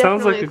That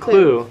sounds like definitely a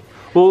clue.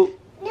 Well,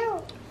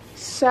 No.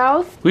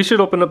 South. we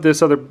should open up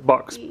this other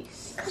box.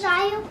 Could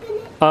I open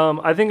it?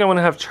 I think I want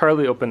to have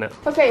Charlie open it.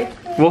 Okay.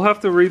 We'll have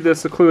to read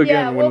this clue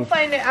Yeah, again we'll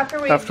find it after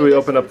we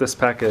open up this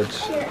package.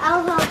 Here,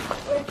 I'll help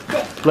with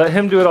this. Let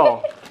him do it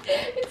all.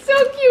 It's so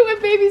cute when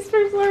babies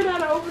first learn how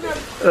to open up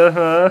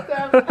Uh-huh.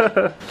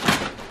 stuff.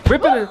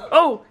 Rip it.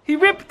 Oh, he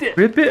ripped it.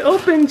 Rip it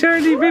open,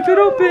 Charlie. Rip it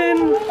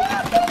open.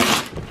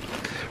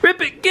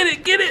 Rip it. Get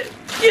it. Get it.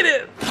 Get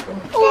it.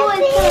 Oh,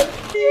 you're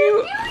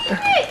doing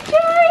it,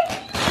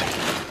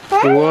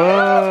 Charlie.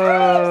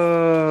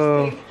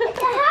 Whoa. It's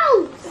a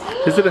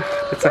house. Is it a?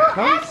 It's a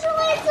house.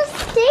 Actually, it's a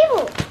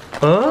stable.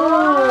 Oh,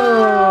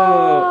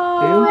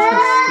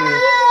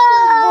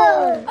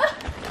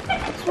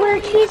 interesting. It's where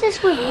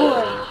Jesus was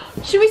born.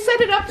 Should we set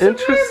it up somewhere?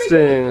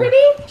 Interesting. Make it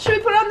pretty? Should we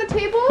put it on the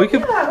table? We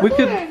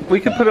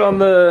could put it on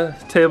the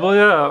table,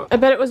 yeah. I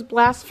bet it was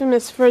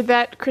blasphemous for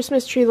that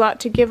Christmas tree lot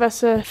to give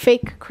us a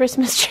fake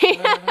Christmas tree.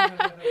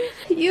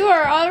 You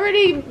are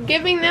already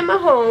giving them a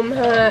home,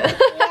 huh?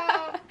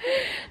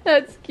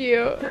 That's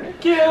cute.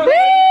 Cute.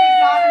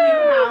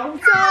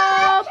 It's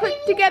all put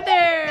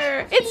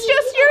together. It's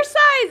just your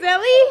size,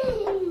 Ellie.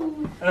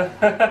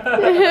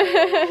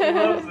 She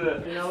loves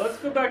it. Now let's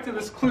go back to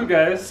this clue,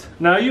 guys.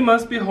 Now you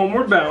must be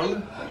homeward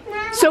bound.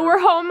 So we're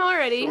home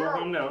already. We're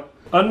home now.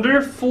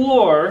 Under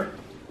floor,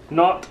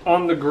 not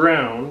on the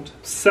ground.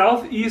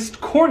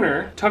 Southeast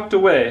corner, tucked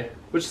away.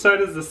 Which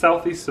side is the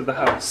southeast of the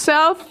house?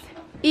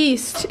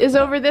 Southeast is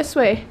over this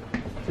way.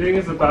 Do you think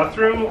it's the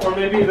bathroom or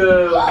maybe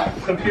the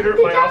computer at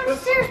my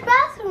office? Downstairs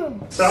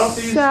bathroom.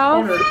 Southeast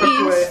corner, tucked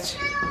away. Southeast.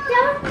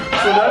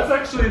 So that's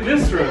actually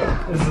this room,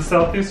 is the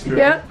southeast room.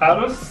 Yeah.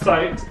 Out of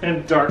sight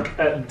and dark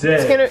at day.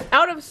 It's gonna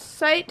out of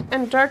sight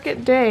and dark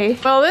at day.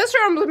 Well, this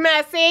room's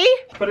messy.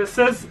 But it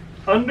says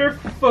under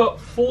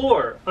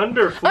floor.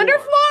 Under floor. Under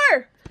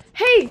floor.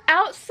 Hey,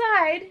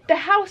 outside the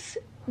house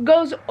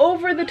goes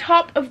over the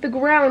top of the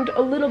ground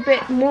a little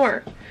bit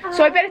more.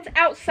 So I bet it's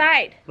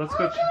outside. Let's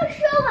go.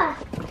 Show us.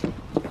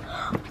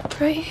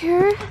 Right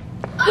here.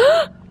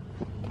 Two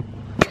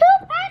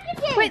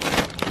packages. Wait.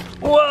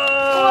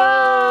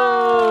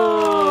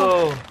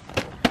 Whoa!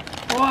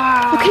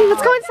 Wow. Okay,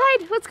 let's go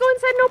inside. Let's go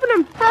inside and open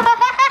them.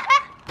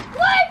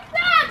 What's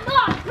that,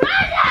 Mom?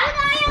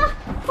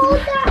 Hold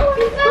that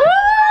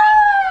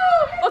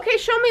one. Okay,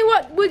 show me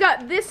what we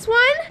got. This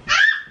one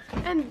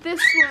and this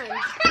one.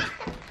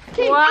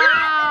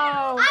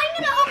 Wow. I'm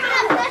gonna open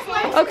up this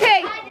one. Okay.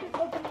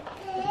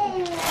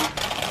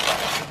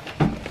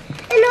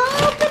 And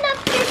I'll open up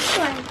this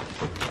one.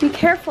 Be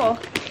careful.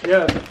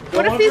 Yeah.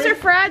 What if these are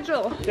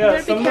fragile? You Yeah,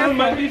 better some be of them careful.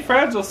 might be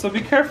fragile, so be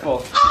careful.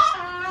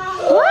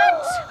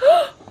 What?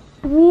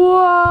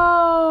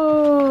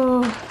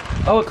 Whoa.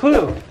 Oh, a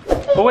clue.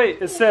 Oh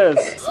wait, it says.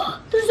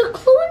 There's a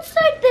clue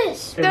inside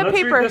this. Okay, The let's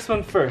paper. read this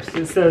one first.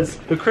 It says,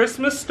 the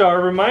Christmas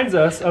star reminds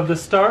us of the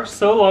star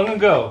so long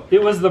ago.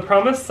 It was the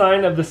promised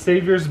sign of the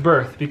Savior's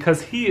birth,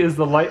 because he is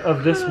the light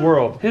of this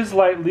world. His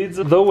light leads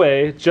the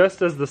way,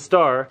 just as the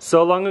star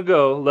so long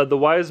ago led the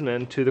wise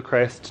men to the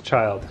Christ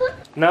child.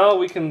 Now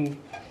we can,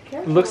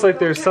 it looks like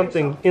there's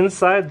something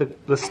inside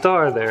the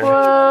star there.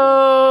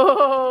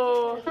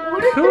 Whoa.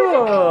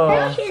 Cool.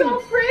 That's so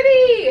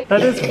pretty.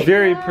 That is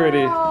very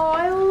pretty. Oh,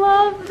 I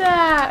love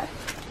that.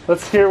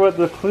 Let's hear what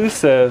the clue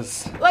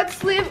says.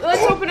 Let's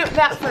open up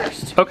that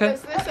first. Okay.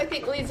 Because this, I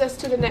think, leads us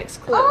to the next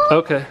clue.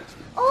 Okay.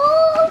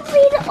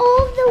 Read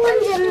all of the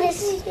ones in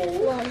this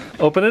one.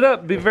 Open it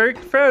up. Be very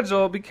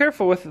fragile. Be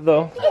careful with it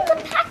though. It's a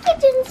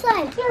package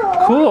inside.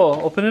 Cool.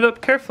 Open it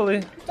up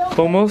carefully.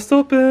 Almost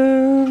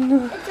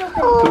open. It's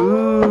open.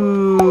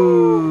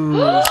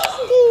 Ooh. A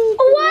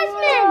wise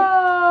man.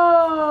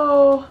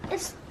 Oh.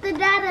 It's the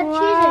dad of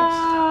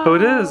Oh,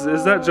 it is.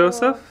 Is that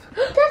Joseph?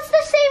 Jesus. That's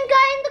the same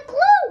guy in the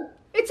clue.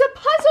 It's a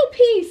puzzle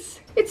piece.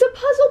 It's a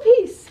puzzle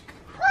piece.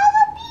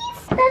 Puzzle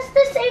piece. That's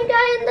the same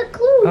guy in the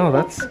clue. Oh,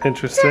 that's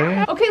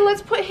interesting. Okay,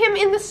 let's put him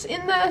in the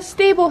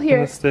stable In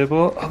here. the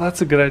stable. Oh,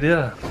 that's a good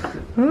idea.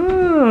 That's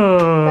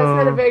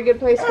not a Oh. very good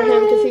place for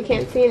him because he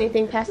can't see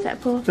anything past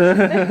that pole. Oh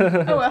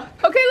well.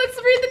 Okay, let's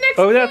read the next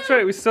Oh, clue. yeah, that's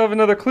right. We still have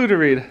another clue to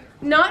read.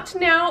 Not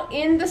now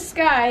in the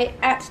sky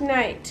at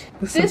night.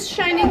 This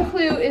shining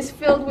clue is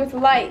filled with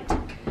light.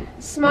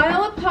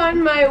 Smile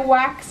upon my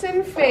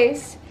waxen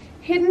face,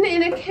 hidden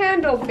in a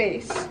candle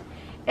base.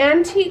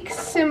 Antique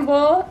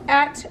symbol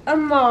at a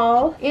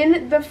mall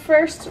in the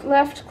first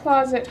left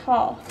closet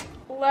hall.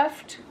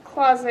 Left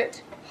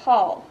closet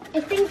hall.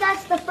 I think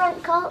that's the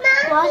front closet.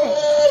 No,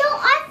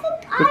 I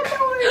think I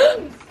know what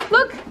it is.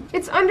 Look,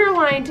 it's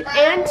underlined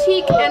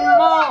antique and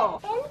mall.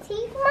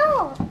 Antique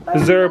mall.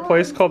 Is there a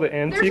place called the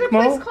There's a Antique place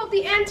Mall? called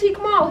the Antique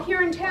Mall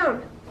here in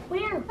town.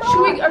 Where?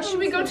 Should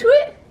we go to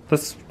it?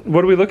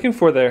 What are we looking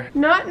for there?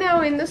 Not now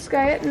in the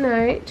sky at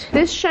night.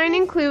 This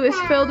shining clue is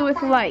filled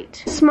with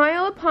light.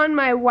 Smile upon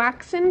my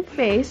waxen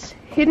face,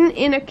 hidden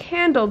in a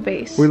candle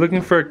base. We're looking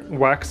for a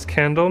wax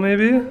candle,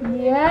 maybe?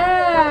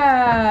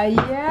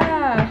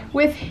 Yeah.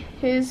 With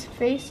his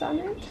face on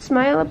it.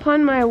 Smile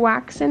upon my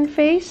waxen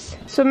face.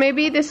 So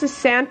maybe this is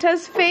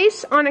Santa's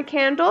face on a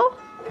candle?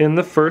 In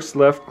the first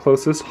left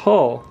closest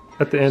hall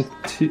at the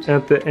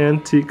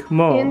Antique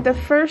Mall. In the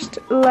first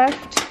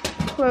left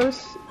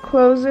closest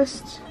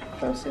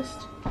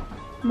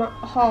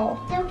hall.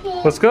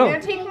 Okay. Let's go.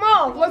 Antique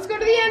Mall. Let's go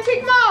to the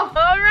Antique Mall.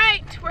 All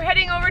right, we're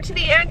heading over to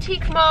the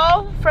Antique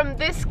Mall from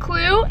this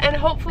clue, and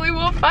hopefully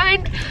we'll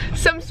find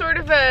some sort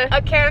of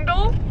a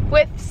candle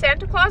with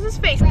Santa Claus's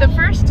face. The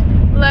first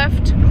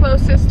left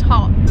closest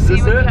hall. Is See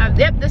this what it? we have.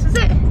 Yep, this is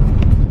it.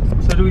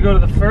 So do we go to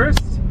the first?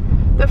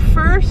 The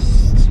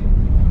first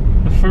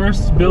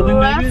Building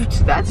left, maybe?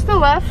 that's the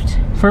left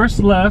First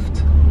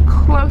left,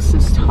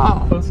 closest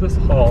hall. closest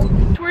hall.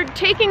 We're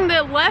taking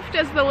the left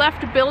as the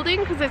left building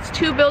because it's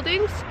 2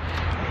 buildings.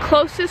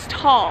 Closest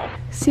hall.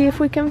 See if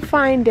we can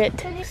find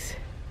it.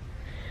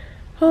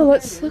 Oh,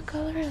 let's look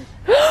all around.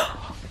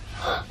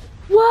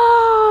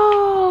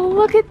 Whoa,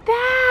 look at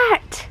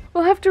that.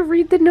 We'll have to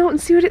read the note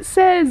and see what it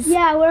says.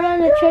 Yeah, we're on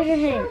the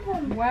treasure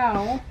hunt.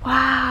 Wow.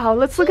 Wow,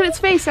 let's look at its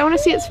face. I want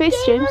to see its face,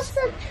 James.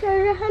 The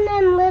treasure hunt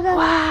and little.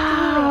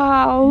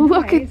 Wow,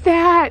 look at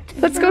that.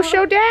 Let's go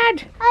show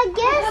Dad. I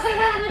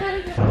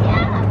guess.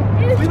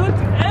 Yeah. We looked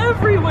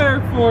everywhere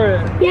for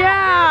it.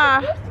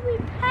 Yeah. We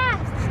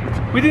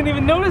passed. We didn't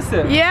even notice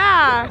it.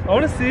 Yeah. I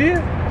want to see.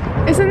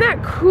 Isn't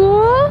that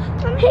cool?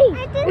 Hey,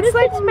 It's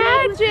like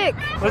magic.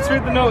 Let's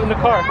read the note in the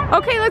car.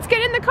 Okay, let's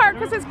get in the car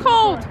because it's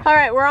cold. All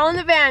right, we're all in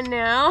the van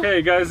now.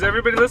 Okay, guys,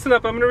 everybody listen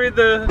up. I'm going to read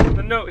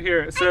the note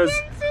here. It says,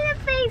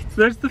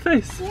 there's the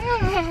face.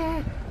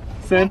 Yeah.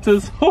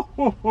 Santa's ho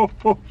ho ho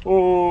ho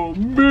ho.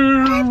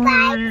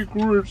 Merry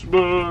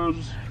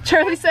Christmas.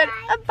 Charlie said,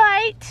 a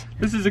bite.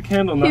 This is a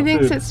candle, not He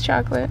thinks food. it's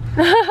chocolate.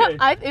 Okay.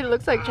 It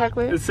looks like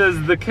chocolate. It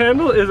says, the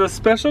candle is a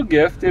special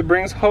gift. It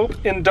brings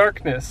hope in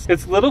darkness.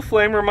 Its little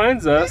flame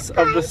reminds us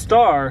of the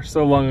star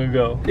so long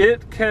ago.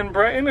 It can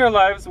brighten our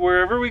lives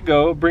wherever we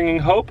go, bringing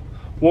hope,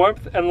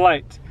 warmth, and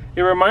light.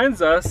 It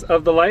reminds us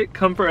of the light,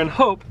 comfort, and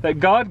hope that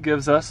God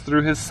gives us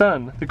through His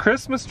Son. The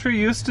Christmas tree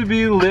used to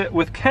be lit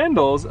with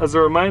candles as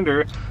a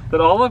reminder that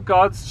all of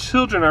God's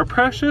children are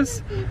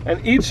precious and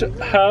each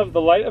have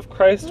the light of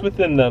Christ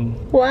within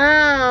them.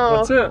 Wow.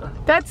 That's it.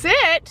 That's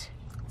it?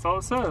 That's all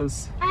it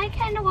says. I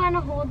kind of want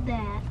to hold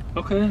that.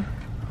 Okay.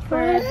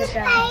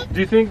 I Do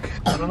you think?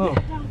 I don't know.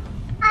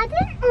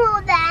 didn't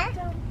hold that.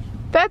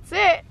 That's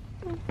it.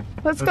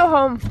 Let's go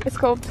home. It's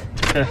cold.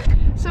 Okay.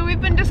 So we've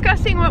been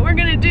discussing what we're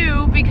gonna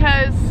do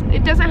because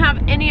it doesn't have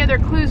any other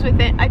clues with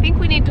it. I think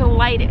we need to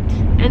light it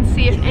and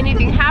see if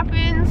anything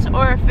happens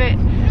or if it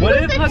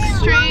looks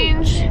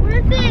strange. What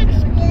if it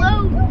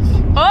explodes?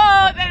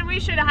 Oh, then we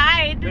should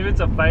hide. Maybe it's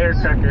a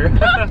firecracker.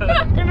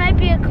 There might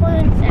be a clue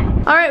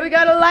inside. All right, we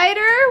got a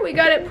lighter. We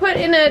got it put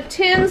in a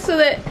tin so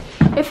that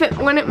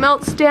when it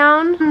melts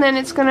down, then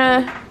it's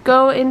gonna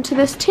go into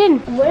this tin.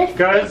 What if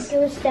Guys, it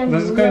goes down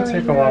this is going to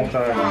take a long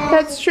time.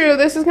 That's true.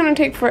 This is gonna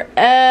take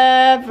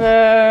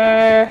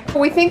forever.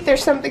 We think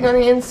there's something on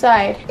the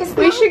inside.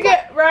 We should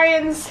get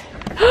Ryan's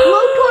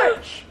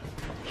torch.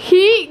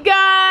 heat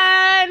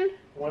gun.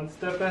 One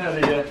step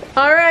ahead of you.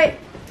 All right,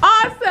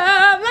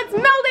 awesome. Let's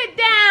melt it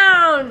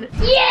down.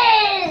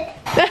 Yeah.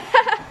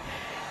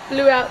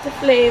 Blew out the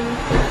flame.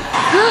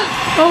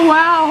 Oh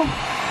wow,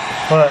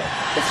 What?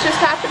 it's just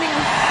happening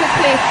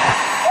quickly.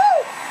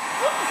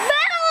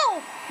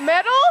 Metal.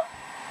 Metal?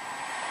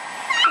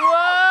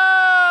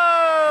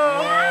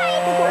 Whoa!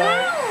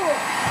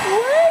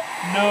 What?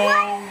 No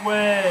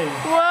way.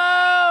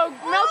 Whoa!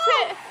 Melt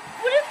it!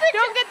 What if it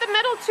Don't get the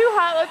metal too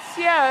hot. Let's,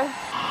 yeah.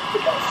 You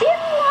can see a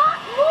lot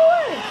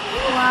more.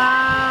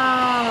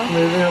 Wow.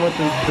 Amazing how much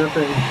is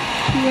dripping.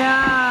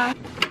 Yeah.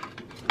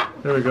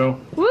 There we go.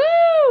 Woo!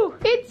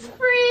 It's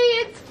free!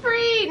 It's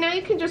free! Now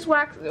you can just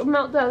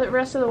melt the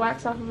rest of the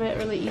wax off of it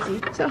really easy.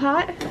 Is it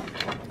hot?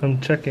 I'm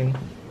checking.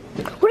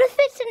 What if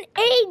it's an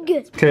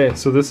egg? Okay,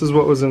 so this is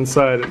what was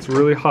inside. It's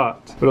really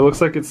hot, but it looks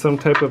like it's some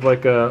type of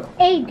like a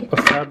Egg.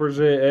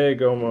 Fabergé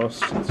egg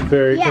almost. It's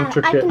very Yeah,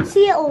 intricate. I can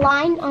see it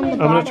lined on the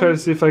bottom. I'm gonna try to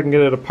see if I can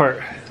get it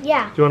apart.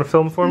 Yeah. Do you want to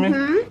film for me?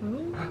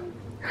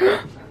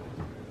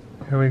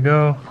 Here we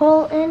go.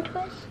 Pull and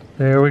twist.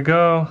 There we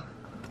go.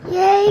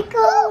 Yay,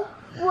 go.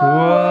 Whoa.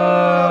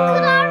 Whoa.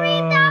 Could I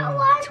read that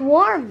one? It's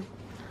warm.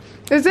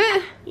 Is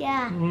it?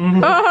 Yeah.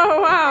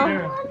 Oh,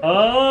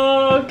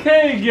 wow.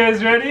 Okay, you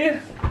guys ready?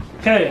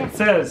 Okay, it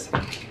says,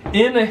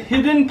 in a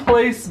hidden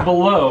place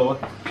below,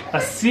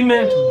 a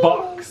cement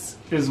box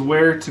is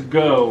where to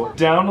go.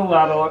 Down a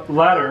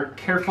ladder,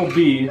 careful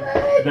be,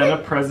 then a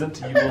present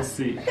you will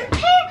see. Hey,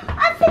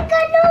 I think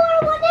I know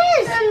where one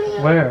is.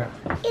 Where?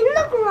 In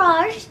the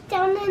garage,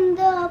 down in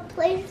the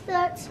place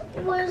that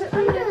was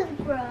under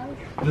the garage.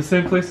 The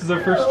same place as our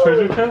first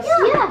treasure chest?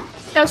 Yeah.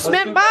 A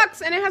cement box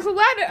and it has a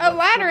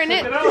ladder in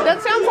it. check it out.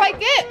 That sounds like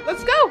it.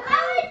 Let's go. I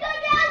want to go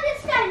down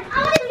this time.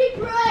 I want to be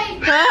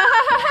brave.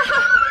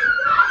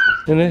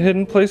 In a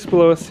hidden place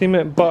below, a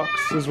cement box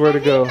is where to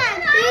go. Go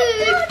down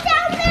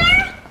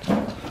there.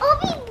 I'll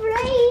be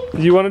brave.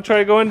 You want to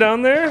try going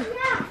down there?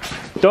 Yeah.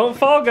 Don't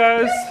fall,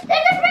 guys. There's a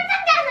person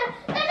down there.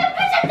 There's a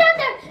person down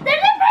there.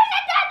 There's a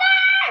person down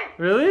there.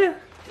 Really?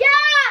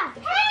 Yeah.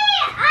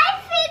 Hey, I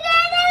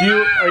figured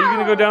it Are you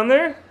gonna go down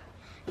there?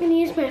 I'm gonna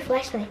use my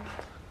flashlight.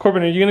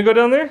 Corbin, are you gonna go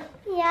down there?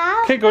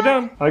 Yeah. Okay, go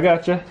down. I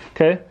gotcha.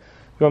 Okay. You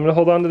want me to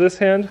hold on to this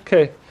hand?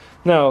 Okay.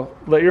 Now,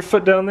 let your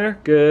foot down there.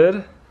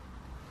 Good.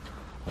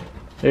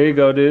 There you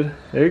go, dude.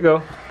 There you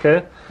go.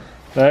 Okay.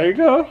 There you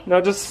go. Now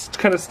just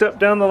kind of step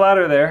down the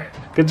ladder there.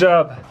 Good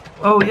job.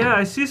 Oh yeah,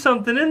 I see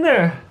something in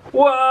there.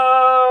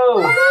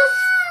 Whoa!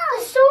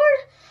 The sword.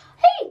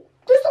 Hey,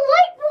 there's a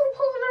light bulb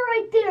holder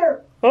right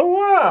there. Oh,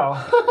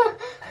 wow.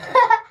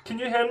 Can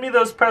you hand me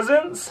those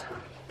presents?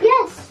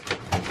 Yes.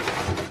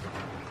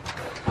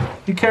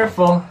 Be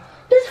careful.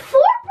 There's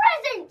 4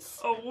 presents.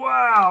 Oh,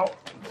 wow.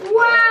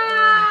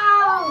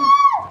 Wow.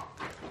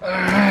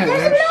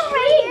 There's a note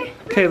right here.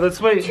 Okay,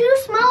 let's wait. 2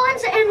 small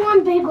ones and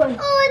 1 big one.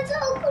 Oh, it's so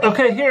cool.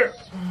 Okay, here.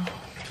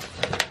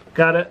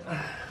 Got it.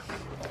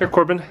 Here,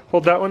 Corbin,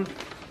 hold that one.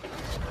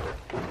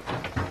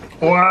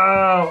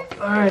 Wow.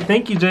 All right,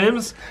 thank you,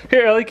 James.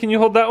 Here, Ellie, can you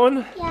hold that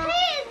one? Yeah.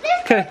 Hey,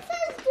 this one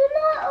says do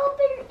not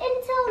open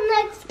until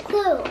next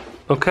clue.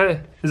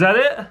 Okay. Is that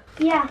it?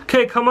 Yeah.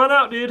 Okay, come on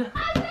out, dude.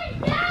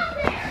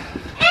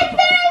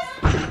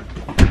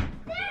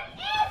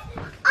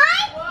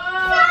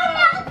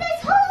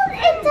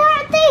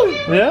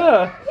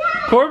 Yeah.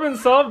 Corbin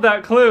solved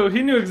that clue.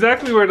 He knew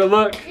exactly where to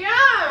look.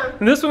 Yeah.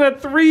 And this one had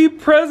 3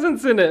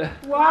 presents in it.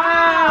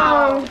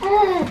 Wow.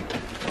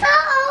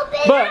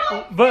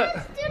 But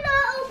Do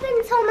not open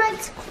until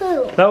next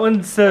clue. that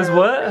one says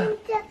what?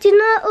 Do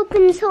not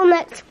open until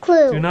next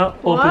clue. Do not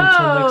open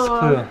till next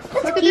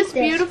clue. Look at this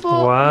beautiful,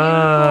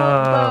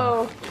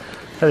 Wow. beautiful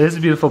bow. That is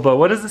a beautiful bow.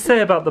 What does it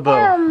say about the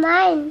bow?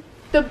 Mine.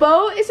 The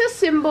bow is a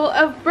symbol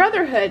of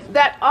brotherhood,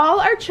 that all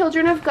are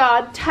children of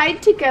God,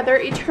 tied together,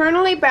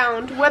 eternally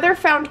bound, whether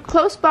found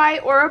close by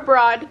or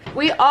abroad.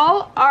 We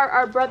all are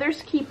our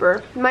brother's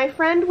keeper. My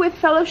friend, with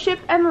fellowship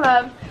and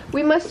love,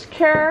 we must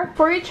care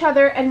for each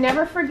other and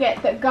never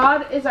forget that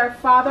God is our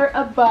Father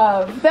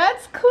above.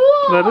 That's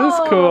cool! That is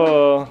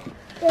cool.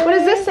 What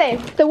does this say?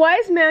 The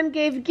wise man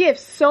gave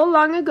gifts so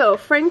long ago,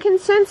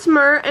 frankincense,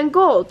 myrrh, and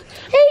gold.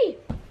 Hey,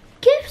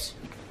 gifts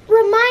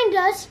remind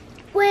us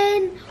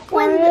when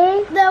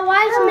the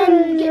wise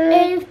men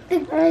gave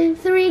the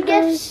 3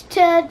 gifts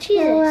to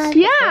Jesus.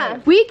 Yeah,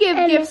 we give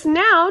gifts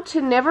now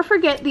to never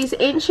forget these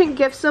ancient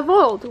gifts of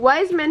old.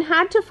 Wise men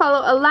had to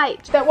follow a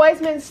light that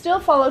wise men still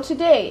follow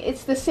today.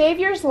 It's the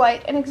Savior's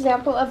light, an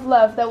example of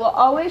love that will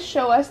always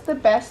show us the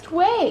best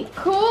way.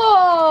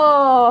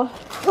 Cool.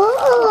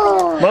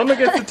 Cool. Mama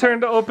gets a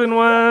turn to open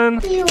one.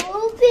 You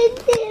opened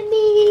it,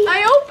 me.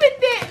 I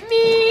opened it,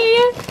 me.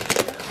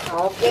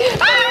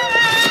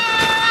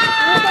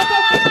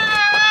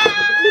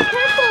 Be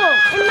careful.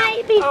 It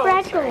might be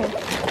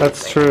fragile.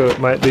 That's true, it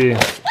might be.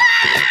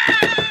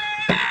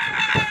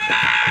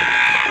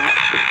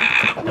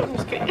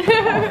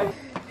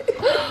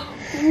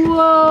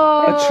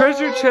 Whoa. A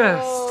treasure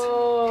chest.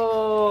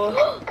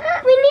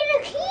 We need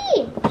a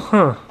key.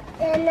 Huh.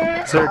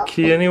 Is there a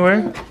key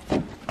anywhere?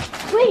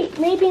 Wait,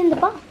 maybe in the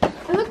box.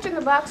 I looked in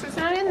the box, it's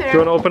not in there. Do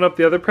you want to open up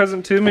the other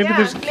present too? Maybe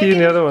there's a key in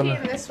the other one.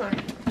 Maybe there's a key in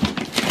this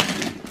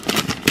one.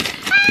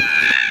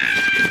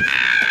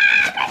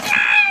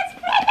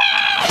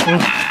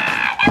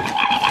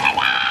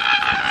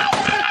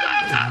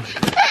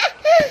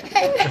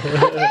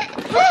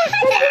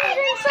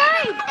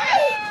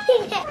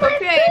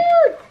 Okay.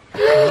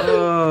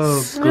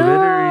 Oh,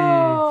 glittery.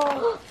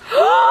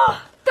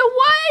 The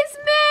wise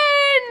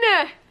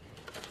men!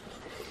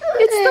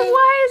 It's the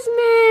wise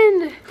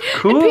men!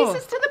 Cool. And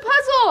pieces to the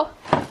puzzle!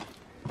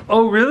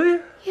 Oh, really?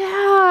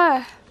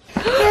 Yeah.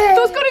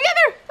 Those go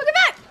together! Look at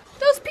that!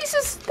 Those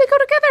pieces, they go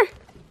together.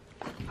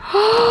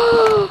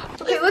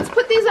 Okay, let's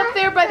put these up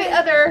there by the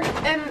other,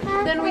 and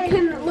then we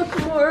can look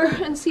more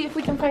and see if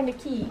we can find a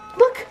key.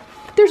 Look!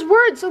 There's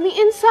words on the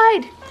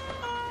inside.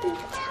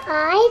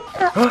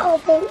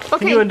 Open. Can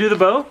Okay, you undo the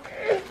bow?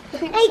 I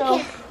think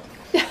so.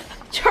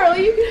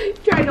 Charlie, you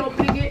tried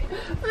opening it.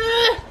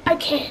 I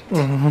can't.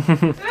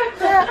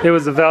 It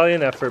was a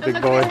valiant effort, big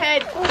Look boy. at his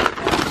head.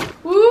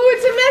 Ooh,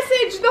 it's a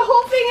message. The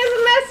whole thing is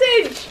a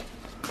message.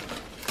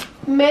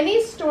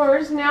 Many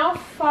stores now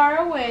far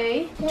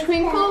away.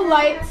 Twinkle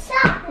lights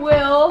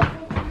will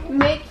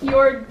make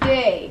your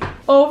day.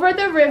 Over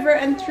the river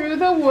and through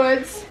the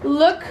woods,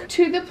 look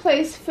to the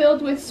place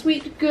filled with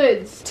sweet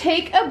goods.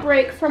 Take a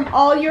break from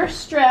all your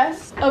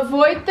stress.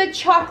 Avoid the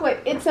chocolate.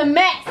 It's a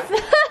mess.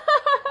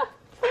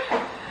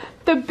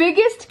 The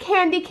biggest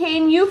candy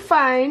cane you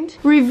find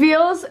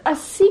reveals a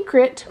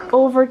secret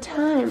over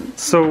time.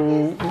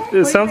 So,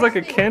 it sounds like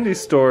a candy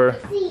store.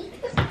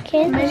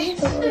 Many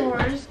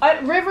stores.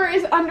 River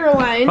is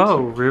underlined. Oh,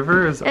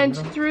 river is And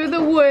under- through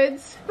the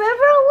woods.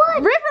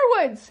 Riverwood.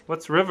 Riverwoods.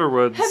 What's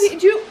Riverwoods?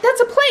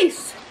 That's a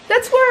place.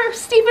 That's where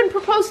Stephen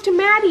proposed to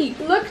Maddie.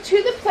 Look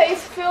to the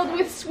place filled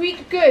with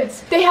sweet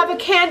goods. They have a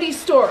candy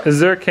store. Is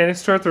there a candy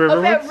store at the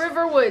Of at Riverwoods?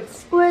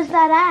 Riverwoods. Where's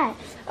that at?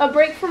 A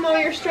break from all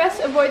your stress,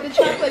 avoid the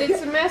chocolate,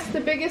 it's a mess.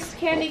 The biggest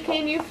candy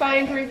cane you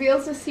find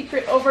reveals a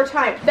secret over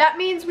time. That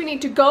means we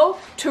need to go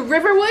to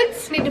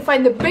Riverwoods, we need to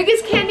find the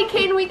biggest candy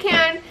cane we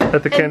can,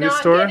 At the candy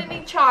store? and not get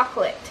any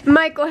chocolate.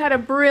 Michael had a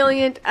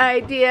brilliant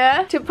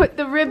idea to put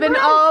the ribbon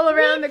all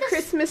around the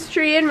Christmas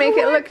tree and make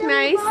it look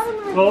nice.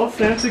 Well,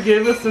 Santa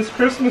gave us this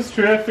Christmas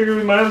tree. I figured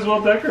we might as well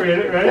decorate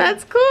it, right?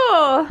 That's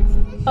cool.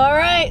 All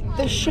right,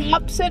 the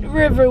shops at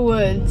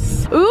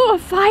Riverwoods. Ooh, a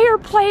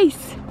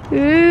fireplace.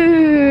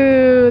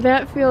 Ooh,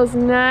 that feels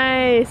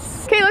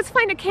nice. Okay, let's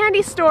find a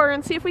candy store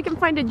and see if we can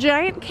find a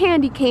giant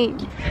candy cane.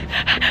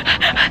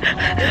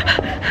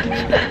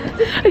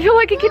 I feel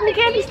like a kid in a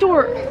candy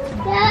store.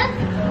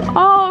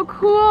 Oh,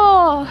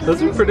 cool.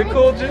 Those are pretty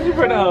cool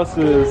gingerbread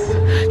houses.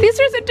 These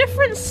are the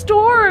different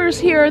stores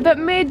here that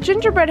made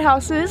gingerbread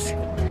houses.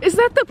 Is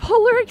that the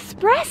Polar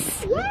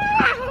Express?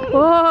 Yeah.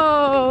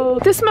 Whoa.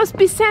 This must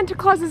be Santa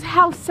Claus's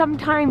house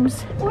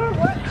sometimes. Or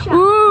workshop.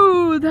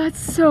 Ooh, that's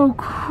so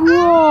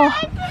cool.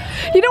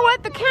 You know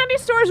what? The candy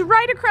store is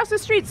right across the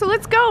street, so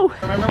let's go.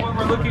 Remember what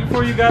we're looking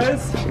for, you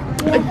guys?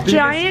 A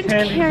giant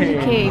candy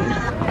cane.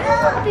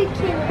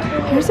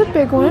 Here's a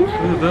big one.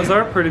 Ooh, those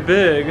are pretty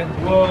big.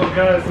 Whoa,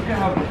 guys, look at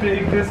how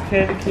big this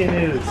candy cane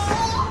is.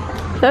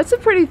 That's a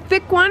pretty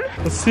thick one.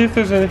 Let's see if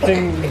there's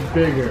anything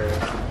bigger.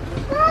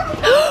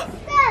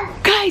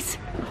 Guys,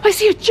 I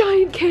see a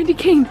giant candy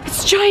cane.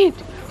 It's giant.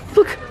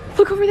 Look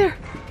over there.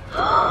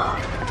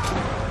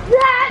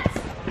 That's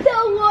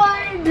the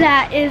one.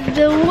 That is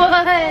the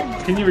one.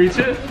 Can you reach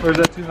it, or is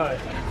that too high?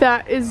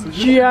 That is This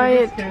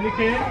giant. candy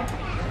cane?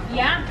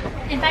 Yeah.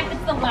 In fact,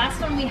 it's the last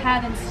one we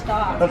have in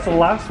stock. That's the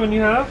last one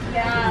you have?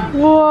 Yeah.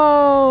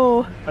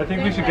 Whoa. I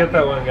think we should get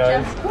that one,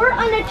 guys. We're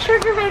on a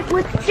treasure hunt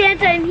with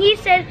Santa, and he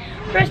said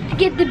for us to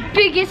get the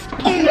biggest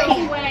candy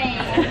cane.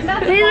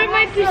 Maybe there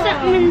might be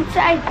something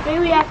inside. Maybe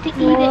we have to eat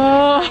it.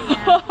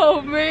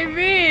 Oh,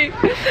 maybe.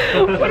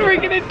 What are we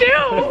gonna do?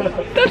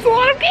 That's a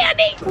lot of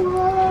candy.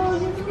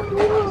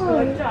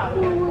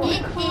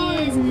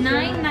 It is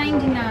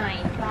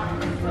 $9.99.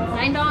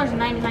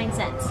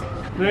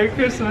 $9.99. Merry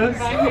Christmas.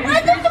 Oh,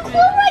 there's a clue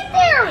right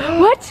there.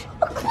 What?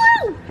 A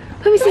clue.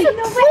 Let me see. There's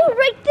a clue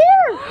right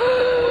there.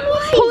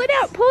 Pull it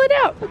out. Pull it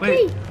out.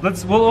 Wait,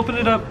 we'll open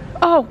it up.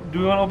 Oh, Do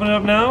we want to open it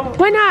up now?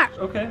 why not?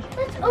 Okay.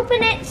 Let's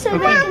open it so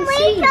Okay. they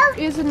can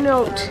see. Is a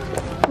note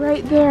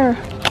right there.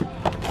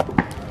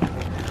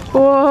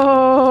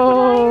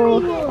 Whoa.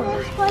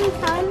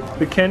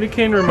 The candy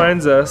cane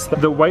reminds us that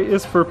the white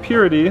is for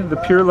purity, the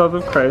pure love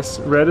of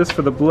Christ. Red is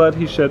for the blood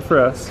he shed for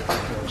us.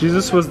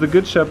 Jesus was the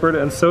good shepherd,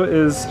 and so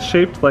is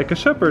shaped like a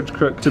shepherd's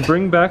crook to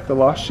bring back the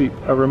lost sheep.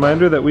 A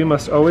reminder that we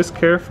must always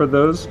care for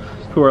those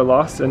who are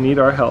lost and need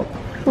our help.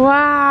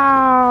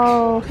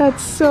 Wow.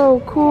 That's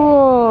so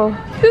cool.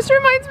 This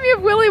reminds me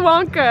of Willy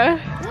Wonka.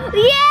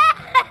 Yeah.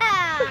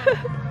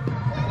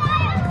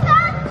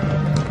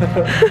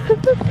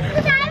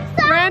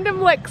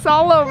 Random licks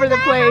all over the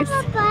place.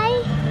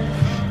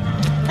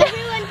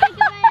 Everyone take a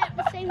bite at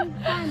the same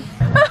time.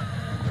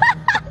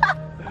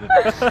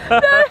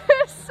 That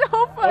is so I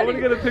funny. want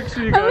to get a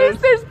picture, you At least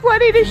guys. there's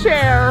plenty to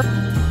share.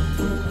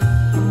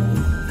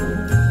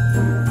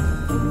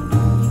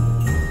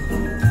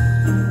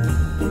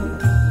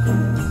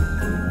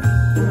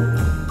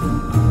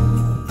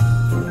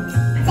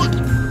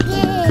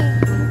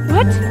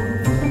 What?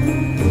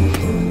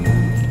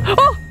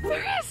 Oh,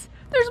 there is!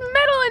 There's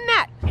metal in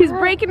that! He's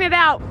breaking it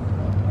out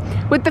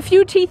with the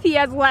few teeth he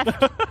has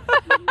left.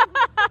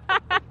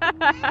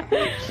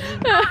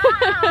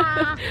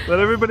 Let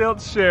everybody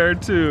else share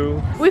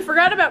too. We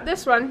forgot about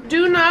this one.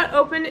 Do not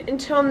open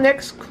until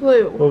next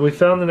clue. Well, we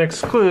found the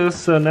next clue,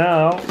 so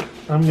now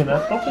I'm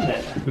gonna open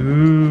it.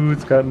 Ooh,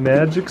 it's got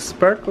magic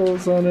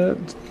sparkles on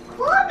it.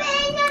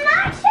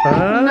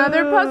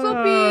 Another puzzle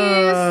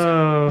piece.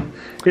 Oh,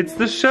 it's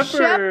the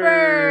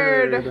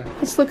shepherd.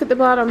 Let's look at the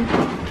bottom.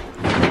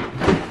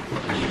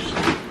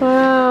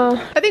 Wow.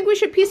 I think we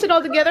should piece it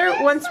all together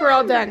once we're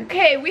all done.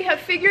 Okay, we have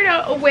figured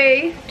out a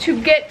way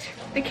to get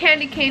the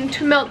candy cane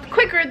to melt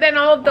quicker than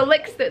all of the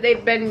licks that's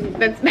been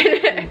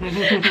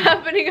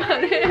happening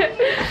on it.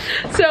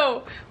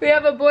 So we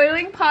have a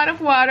boiling pot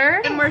of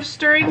water and we're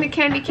stirring the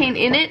candy cane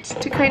in it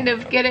to kind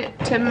of get it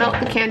to melt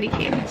the candy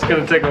cane. It's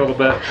gonna take a little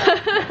bit.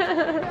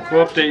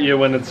 We'll update you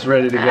when it's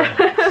ready to go.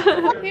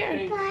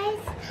 Here.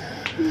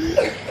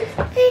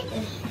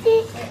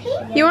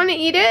 You want to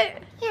eat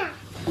it? Yeah.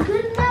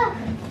 Good enough.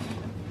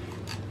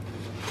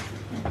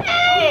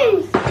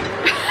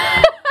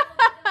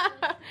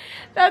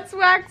 That's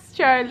wax,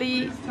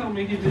 Charlie. Please tell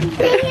me he didn't.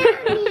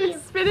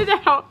 Spit it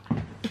out.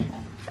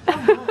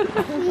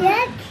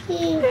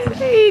 Yucky.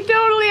 He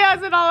totally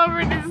has it all over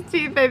his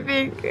teeth, I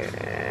think.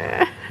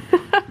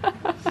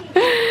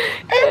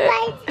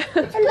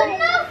 Good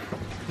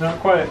enough. Not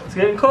quite. It's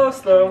getting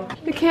close though.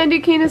 The candy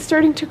cane is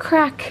starting to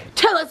crack.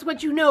 Tell us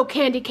what you know,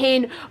 candy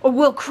cane, or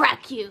we'll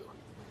crack you.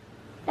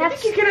 I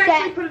think you can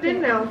actually put it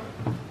in now.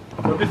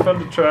 It'll be fun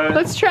to try.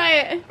 Let's try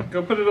it.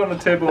 Go put it on the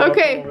table.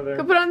 Okay, over there.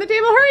 go put it on the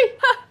table, hurry.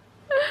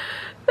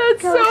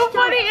 That's so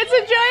funny, it's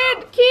a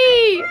giant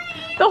key.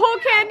 The whole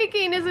candy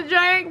cane is a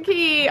giant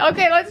key.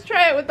 Okay, let's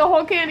try it with the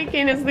whole candy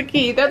cane as the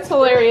key. That's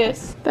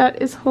hilarious. That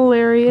is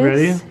hilarious.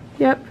 Ready?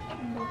 Yep.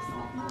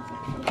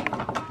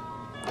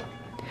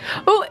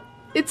 Oh,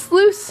 it's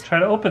loose. Try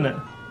to open it.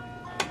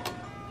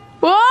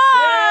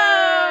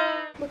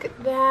 Whoa! Look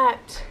at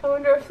that. I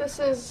wonder if this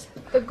is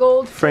the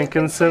gold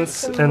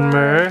Frankincense and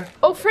myrrh.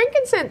 Oh,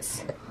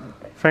 frankincense.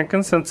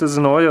 Frankincense is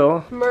an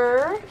oil.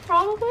 Myrrh,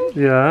 probably?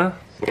 Yeah.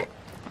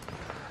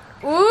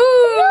 Ooh!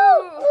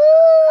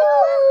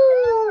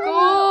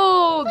 Gold!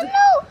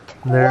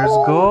 There's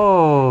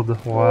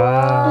gold.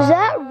 Wow. Is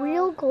that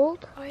real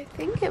gold? I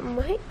think it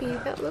might be.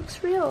 That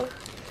looks real.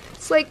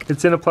 It's like,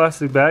 It's in a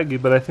plastic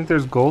baggie, but I think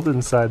there's gold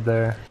inside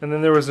there. And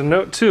then there was a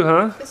note too,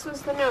 huh? this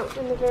was the note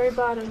in the very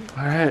bottom.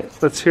 All right,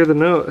 let's hear the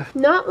note.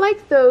 Not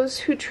like those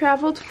who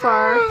traveled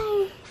far,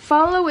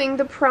 following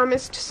the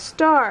promised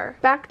star.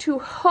 Back to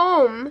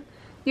home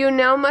you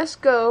now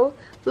must go.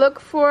 Look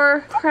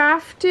for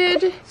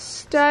crafted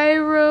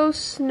styro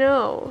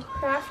snow.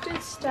 Crafted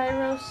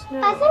styro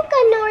snow. I think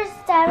I know where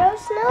styro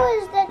snow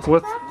is.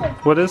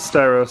 That's What is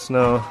styro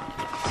snow?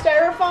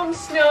 Styrofoam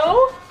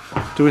snow?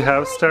 Do we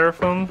have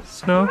styrofoam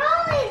snow?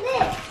 probably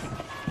this.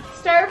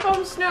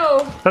 Styrofoam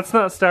snow. That's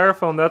not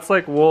styrofoam, that's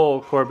like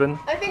wool, Corbin.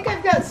 I think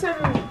I've got some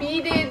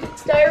beaded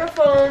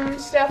styrofoam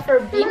stuff for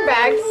bean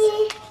bags.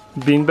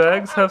 Bean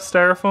bags have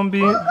styrofoam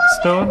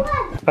snow?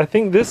 I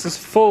think this is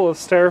full of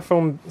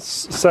styrofoam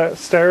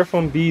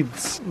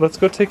beads. Let's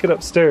go take it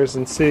upstairs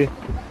and see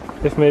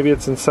if maybe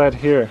it's inside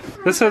here.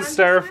 This has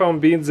styrofoam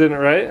beads in it,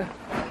 right?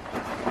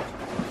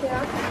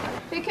 Yeah.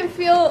 They can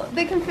feel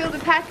the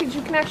package.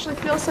 You can actually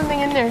feel something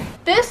in there.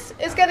 This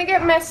is gonna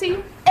get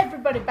messy.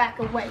 Everybody back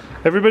away.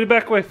 Everybody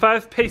back away,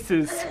 5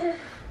 paces.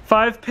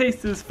 5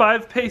 paces,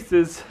 5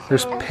 paces.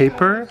 There's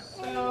paper.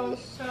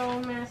 So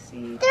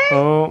messy.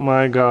 Oh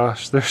my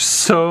gosh, there's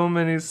so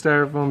many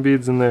styrofoam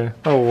beads in there.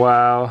 Oh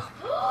wow.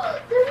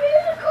 The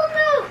musical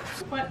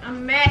notes. What a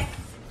mess.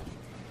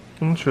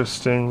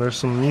 Interesting, there's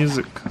some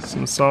music,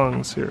 some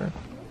songs here.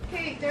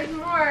 Okay, there's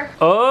more.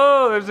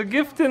 Oh, there's a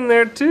gift in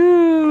there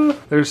too.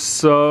 There's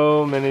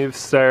so many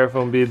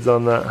styrofoam beads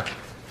on that.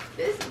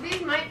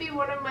 These might be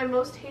one of my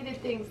most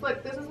hated things.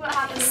 Look, this is what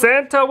happens.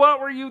 Santa, what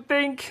were you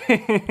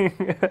thinking?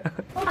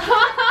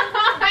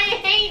 I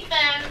hate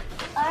them.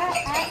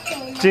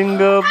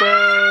 Jingle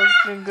bells,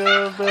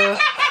 jingle bells.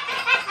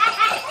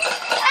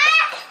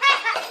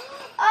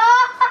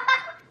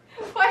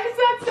 Why is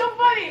that so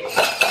funny?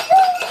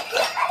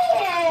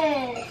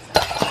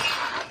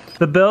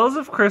 The bells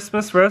of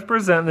Christmas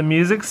represent the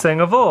music sang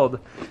of old,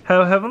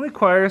 how heavenly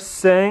choirs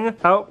sang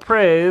out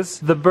praise,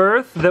 the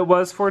birth that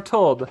was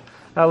foretold.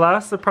 At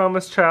last the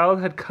promised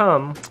child had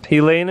come.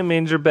 He lay in a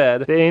manger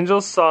bed. The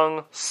angels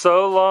sung,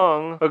 so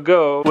long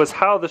ago was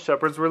how the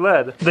shepherds were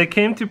led. They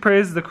came to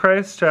praise the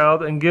Christ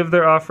child and give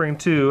their offering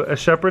too, a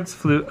shepherd's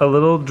flute, a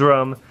little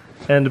drum,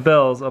 and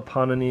bells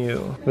upon an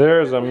ewe. There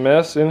is a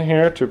mess in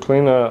here to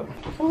clean up.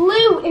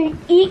 Blue in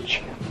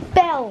each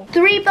bell.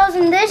 3 bells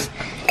in this,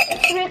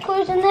 3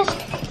 clues in this,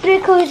 3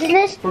 clues in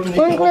this, 1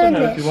 clue in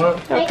this.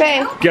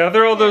 Okay.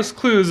 Gather all those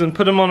clues and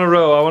put them on a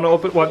row. I want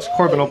to watch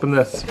Corbin open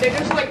this. They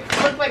just look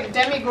like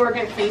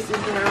demigorgon faces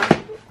now.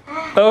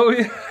 Oh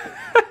yeah.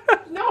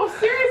 No,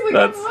 seriously,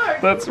 look.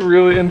 That's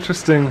really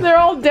interesting. They're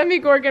all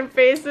demigorgon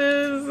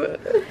faces.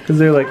 Because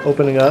they're like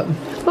opening up.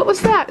 What was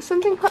that?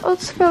 Something,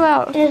 let's fill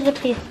out. Here's a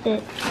piece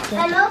that.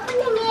 I'm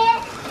opening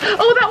it.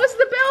 Oh, that was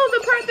the bell, the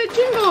part that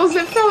jingles.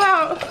 It fell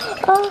out.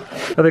 Oh.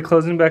 Are they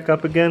closing back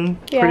up again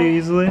pretty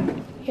easily?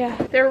 Yeah,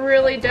 they're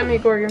really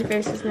demigorgon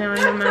faces now. I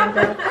know my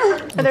bad.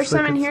 Are there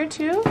some in here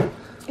too?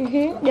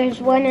 There's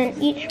 1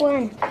 in each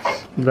one.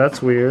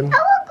 That's weird. Oh,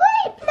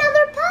 great!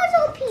 Another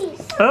puzzle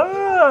piece.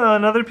 Oh,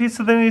 another piece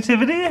of the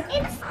nativity?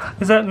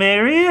 Is that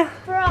Mary?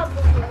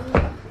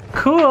 Probably.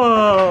 Cool.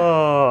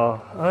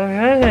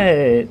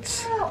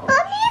 Alright. Oh,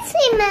 let me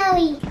see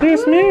Mary.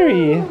 There's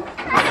Mary.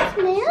 That's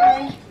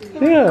Mary.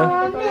 Yeah.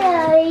 Oh,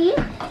 Mary.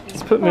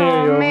 Let's put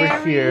Mary over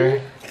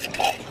here.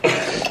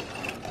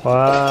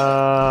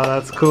 Wow,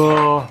 that's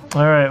cool.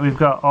 Alright, we've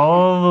got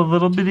all the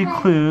little bitty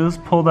clues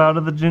pulled out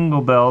of the jingle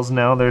bells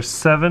now. There's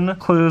 7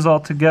 clues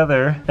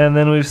altogether. And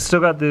then we've still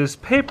got these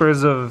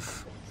papers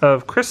of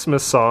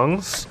Christmas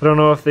songs. I don't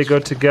know if they go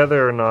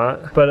together or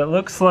not, but it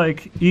looks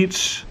like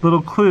each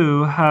little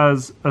clue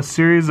has a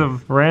series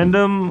of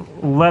random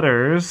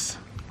letters,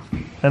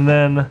 and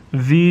then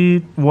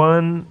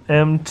V1,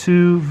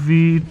 M2,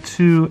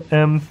 V2,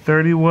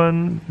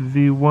 M31,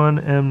 V1,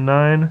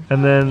 M9,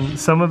 and then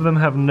some of them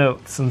have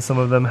notes and some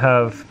of them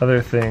have other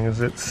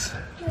things. It's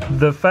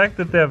the fact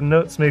that they have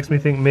notes makes me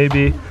think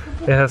maybe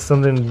it has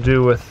something to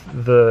do with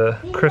the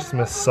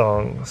Christmas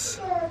songs,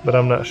 but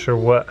I'm not sure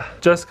what.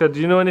 Jessica, do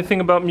you know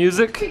anything about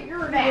music?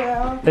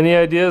 Yeah. Any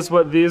ideas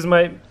what these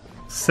might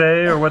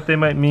say or what they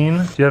might mean?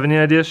 Do you have any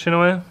ideas,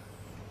 Shinoe?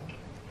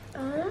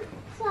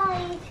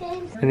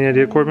 Any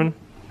idea, Corbin?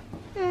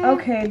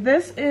 Okay,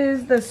 this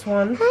is this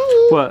one.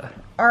 What?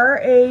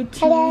 R-A-T-C-T.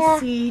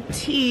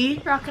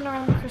 Rocking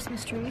around the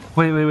Christmas tree.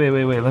 Wait.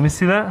 Let me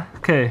see that.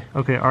 Okay,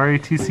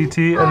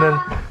 R-A-T-C-T, and then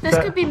This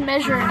could be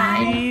measure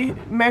 9. B,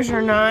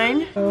 measure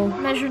 9.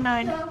 Measure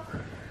 9.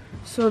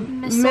 So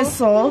Missile.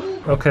 missile.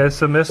 okay,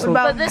 so missile.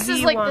 About But this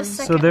is like the V1.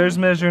 second. So there's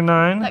measure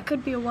 9, That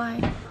could be a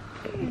Y.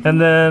 and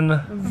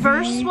then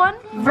Verse 1?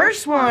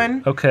 Verse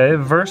 1. okay,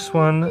 verse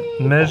 1,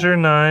 measure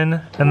 9,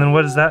 and then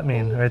what does that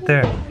mean right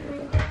there?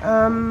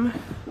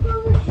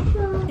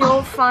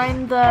 You'll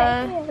find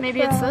the.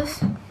 Maybe it's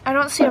this. I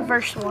don't see a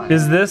verse 1.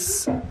 Is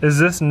this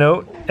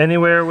note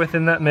anywhere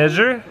within that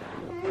measure?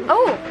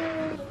 Oh!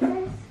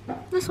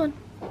 This one.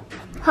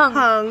 Hung.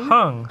 Hung.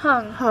 Hung.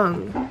 Hung.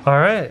 Hung. All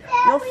right.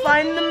 You'll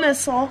find the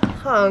missile.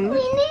 Hung. We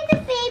need the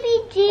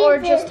baby Jesus. Or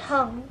just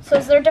hung. So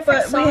is there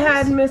different But songs? we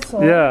had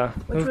missile. Yeah.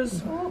 Which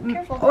was,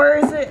 or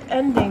is it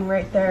ending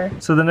right there?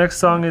 So the next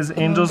song is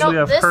Angels No, We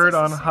Have this Heard is-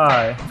 on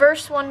High.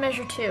 Verse 1,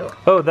 measure 2.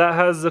 Oh, that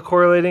has the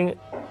correlating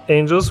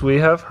Angels We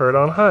Have Heard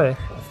on High.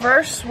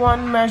 Verse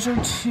 1, measure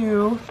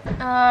 2.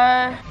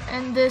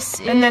 And this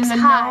is And then the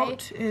high.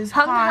 note is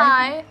Hung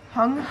high.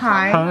 Hung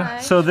high. Hung.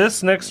 High. So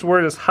this next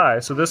word is high.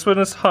 So this one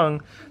is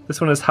hung. This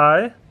one is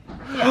high.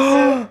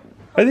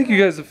 I think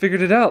you guys have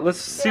figured it out. Let's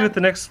see what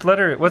the next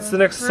letter. What's the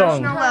next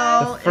song?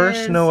 Noel The first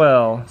is-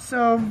 Noel.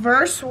 So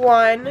verse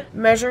 1,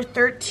 measure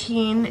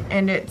 13,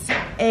 and it's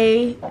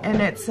A,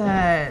 and it's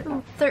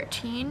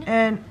 13.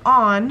 and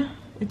on.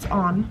 It's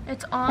on.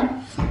 It's on.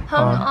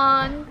 Hung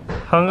on.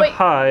 Hung Wait.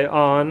 high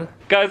on.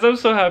 Guys, I'm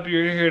so happy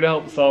you're here to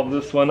help solve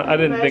this one. I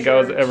didn't think I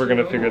was ever going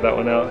to figure that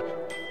one out.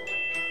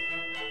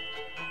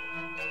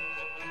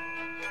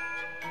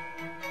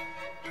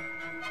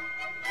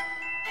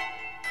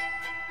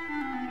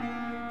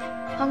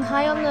 Hung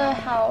high on the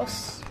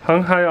house.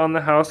 Hung high on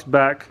the house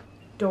back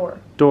Door.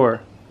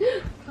 door.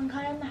 Hung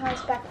high on the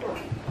house back door.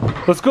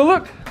 Let's go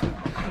look.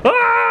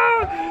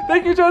 Ah!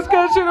 Thank you,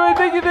 Jessica. Shinway.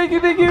 Thank you, thank you,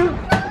 thank you.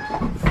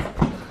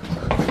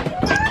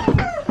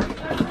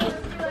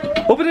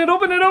 Open it,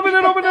 open it, open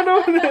it, open it,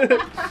 open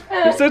it.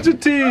 You're such a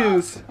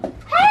tease.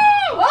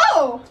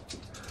 Whoa!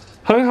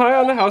 Hung high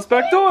on the house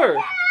back door.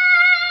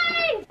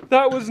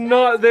 That was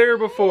not there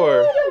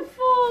before.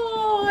 Beautiful!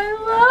 I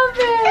love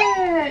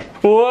it!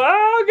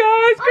 Wow,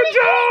 guys, good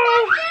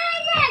job.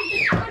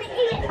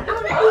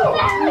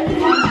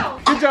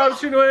 Good job,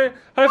 Shinway.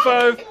 High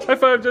five. High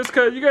five,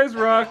 Jessica. You guys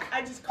rock.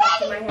 I just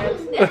coughed in my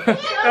hands.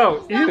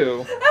 Oh,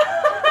 ew.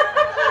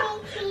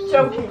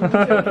 Joking.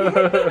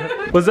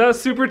 Was that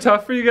super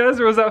tough for you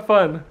guys, or was that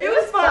fun? It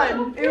was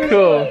fun. It was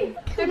Cool.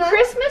 The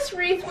Christmas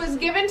wreath was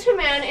given to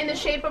man in the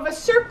shape of a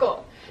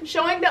circle,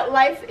 showing that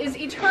life is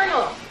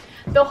eternal.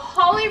 The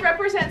holly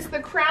represents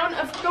the crown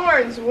of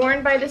thorns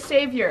worn by the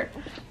Savior.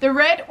 The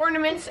red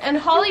ornaments and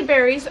holly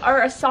berries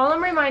are a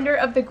solemn reminder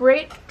of the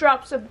great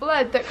drops of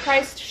blood that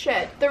Christ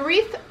shed. The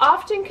wreath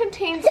often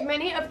contains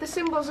many of the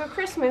symbols of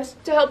Christmas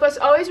to help us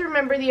always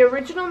remember the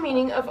original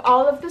meaning of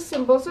all of the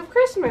symbols of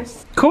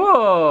Christmas. Cool.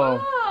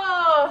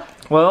 Oh,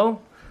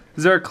 Well,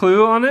 is there a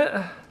clue on it?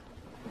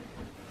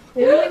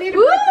 Maybe we need to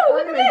woo, put the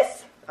look at ornaments.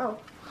 this.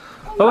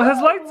 Oh, it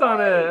has lights on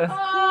it.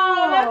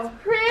 Oh, that's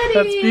pretty.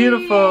 That's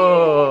beautiful.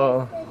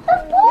 Oh,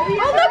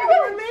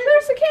 look,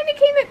 there's a candy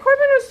cane that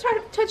Corbin was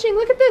touching.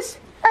 Look at this.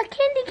 A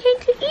candy cane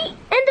to eat,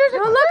 and there's a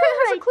Oh, look,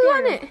 it has a clue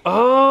on it.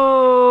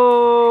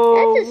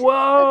 Oh,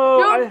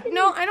 whoa.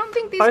 No, I don't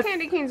think these I-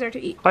 candy canes are to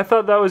eat. I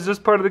thought that was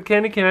just part of the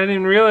candy cane. I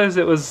didn't realize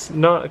it was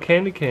not a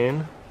candy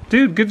cane.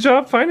 Dude, good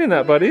job finding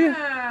that, buddy.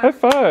 High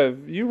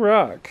five. You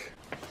rock.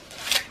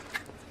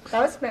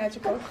 That was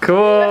magical.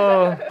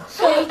 Cool.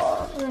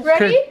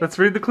 Ready? Okay, let's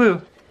read the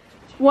clue.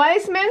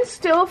 Wise men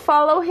still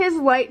follow his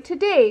light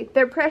today.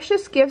 Their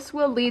precious gifts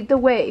will lead the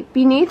way.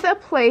 Beneath a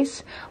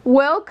place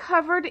well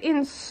covered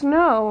in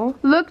snow,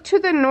 look to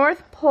the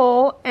North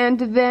Pole and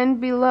then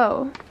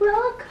below. We're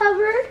all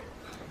covered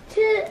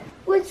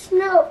with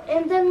snow,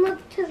 and then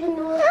look to the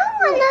north.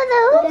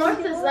 I want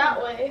North is that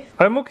way.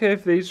 I'm okay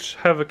if they each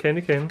have a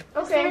candy cane.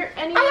 Okay.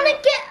 I want to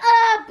get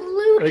a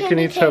blue They candy can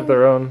each cane. have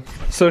their own.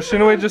 So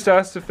Shinway just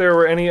asked if there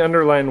were any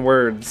underlined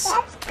words.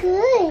 That's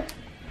good.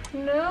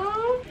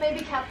 No.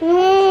 Maybe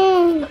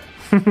Captain.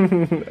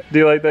 Do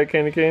you like that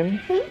candy cane?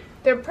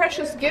 Their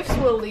precious gifts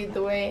will lead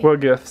the way. What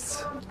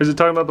gifts? Is it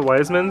talking about the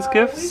wise men's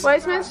gifts?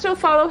 Wise men still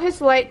follow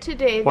his light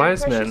today. Their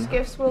Wise precious men.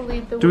 gifts will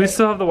lead the way. Do we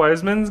still have the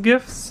wise men's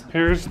gifts?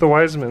 Here's the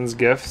wise men's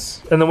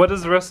gifts. And then what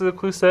does the rest of the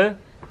clue say?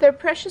 Their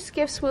precious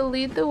gifts will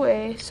lead the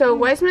way. So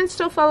wise men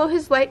still follow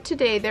his light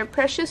today. Their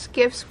precious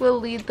gifts will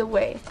lead the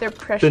way. Their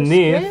precious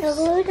Beneath.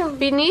 gifts.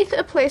 Beneath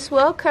a place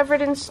well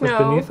covered in snow.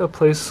 Beneath a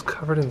place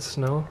covered in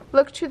snow.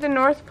 Look to the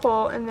North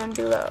Pole and then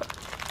below.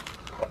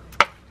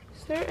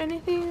 Is there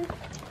anything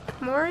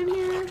more in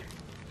here?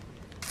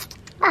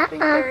 I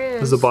think there is.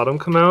 Does the bottom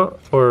come out?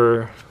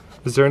 Or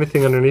is there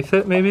anything underneath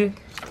it maybe?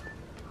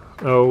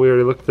 Oh, we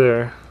already looked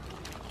there.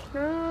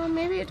 No,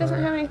 maybe it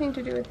doesn't have anything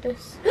to do with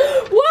this.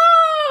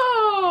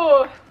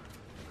 Whoa!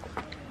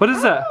 What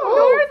is that?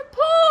 North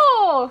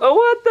Pole! Oh,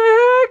 what the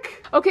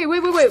Okay,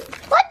 wait. What the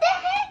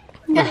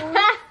heck? Get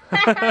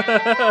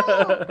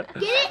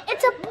it?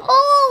 It's a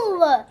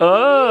pole. A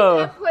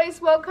Oh. place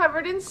well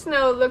covered in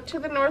snow. Look to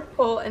the North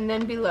Pole and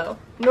then below.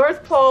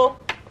 North Pole.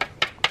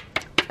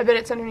 I bet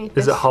it's underneath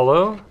Is this. it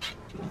hollow?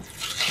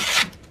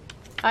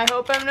 I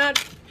hope I'm not.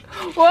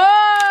 Whoa!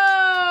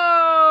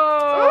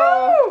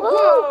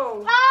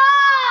 Whoa.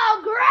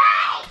 Oh,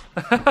 great!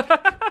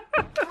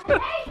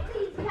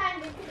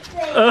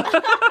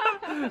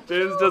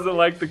 James doesn't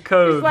like the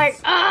codes. Like,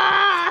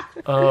 ah!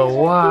 Oh,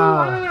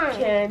 wow.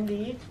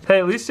 Candy. Hey,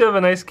 at least you have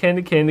a nice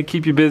candy cane to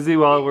keep you busy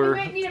while We we're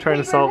might need a trying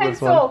to paper solve and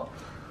this one. pencil.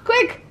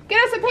 Quick,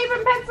 get us a paper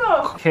and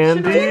pencil.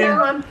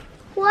 Candy.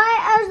 Why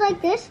I was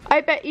like this?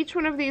 I bet each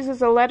one of these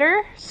is a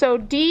letter. So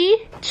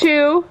D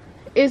to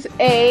is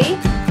A.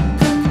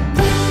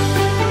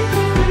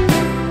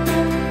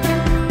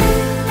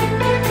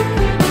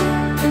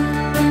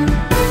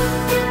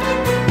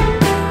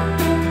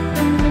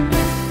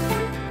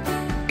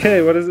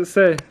 Okay, what does it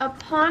say? A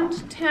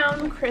pond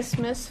town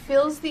Christmas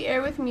fills the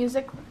air with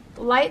music,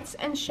 lights,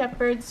 and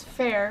shepherds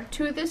fair.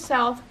 To the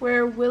south,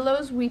 where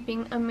willows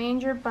weeping, a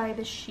manger by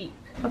the sheep.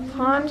 A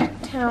pond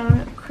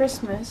town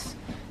Christmas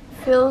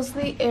fills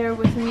the air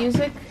with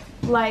music,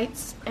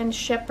 lights, and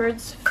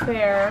shepherds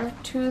fair.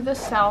 To the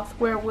south,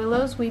 where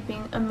willows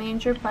weeping, a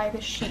manger by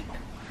the sheep.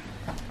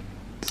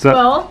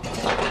 Well,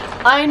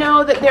 I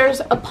know that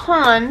there's a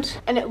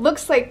pond, and it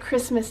looks like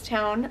Christmas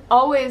Town.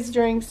 Always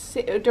during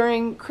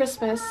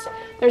Christmas,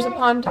 there's a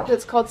pond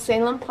that's called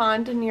Salem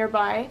Pond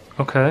nearby.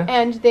 Okay.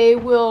 And they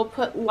will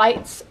put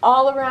lights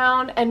all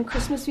around, and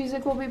Christmas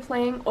music will be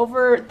playing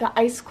over the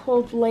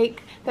ice-cold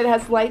lake that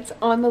has lights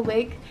on the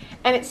lake.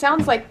 And it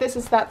sounds like this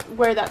is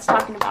where that's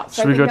talking about.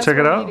 So Should we go check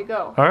it out?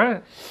 All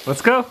right,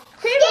 let's go. Okay,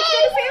 let's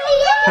go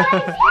to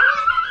Salem Pond.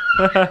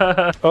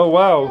 Oh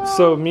wow,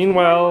 so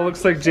meanwhile it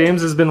looks like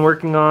James has been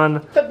working on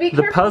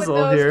the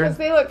puzzle here. Because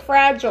they look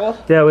fragile.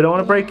 Yeah, we don't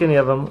want to break any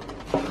of them.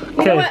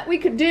 You know what we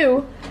could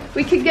do?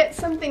 We could get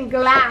something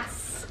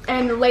glass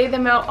and lay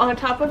them out on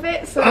top of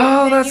it. So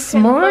oh, that that's you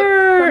can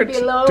smart! look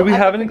from below Do we at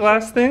have the any picture.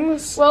 glass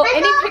things? Well,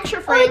 any picture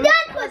frame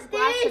has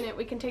glass in it.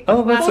 We can take the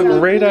Oh, glass that's a out.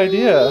 great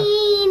idea.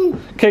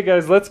 Okay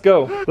guys, let's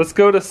go. Let's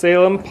go to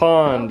Salem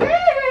Pond.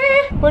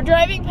 We're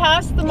driving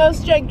past the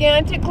most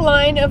gigantic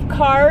line of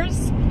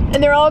cars,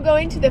 and they're all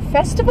going to the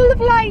Festival of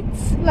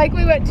Lights, like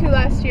we went to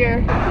last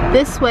year.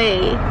 This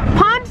way.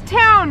 Pond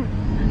Town!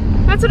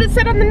 That's what it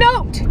said on the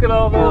note. Look at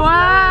all those.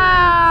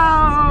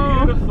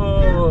 Wow!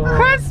 Beautiful.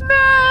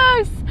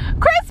 Christmas!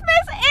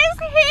 Christmas is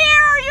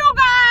here, you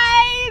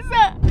guys!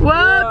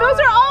 Whoa, those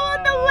are all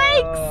on the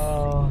lakes!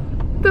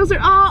 Those are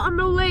all on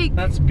the lake.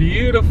 That's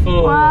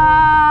beautiful.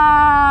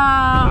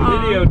 Wow! The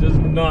video does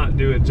not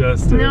do it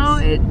justice. No,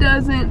 it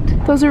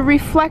doesn't. Those are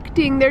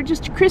reflecting. They're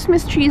just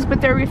Christmas trees, but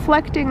they're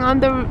reflecting on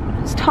the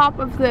top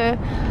of the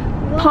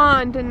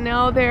pond, and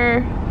now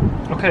they're...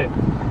 Okay,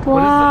 Wow.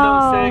 what does the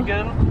note say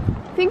again?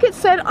 I think it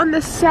said on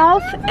the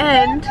south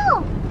end.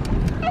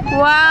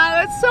 Wow,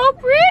 that's so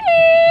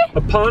pretty!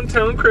 A Pond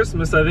Town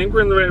Christmas, I think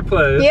we're in the right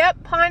place.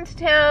 Yep, Pond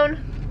Town.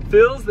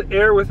 Fills the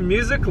air with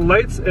music,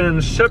 lights,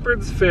 and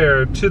shepherd's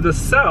fare. To the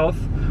south,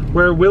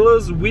 where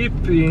willows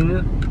weeping,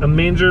 a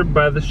manger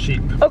by the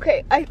sheep.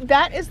 Okay,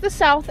 that is the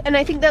south, and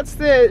I think that's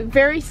the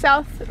very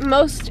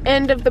southmost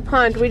end of the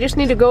pond. We just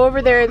need to go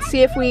over there and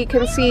see if we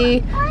can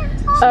see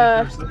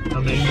a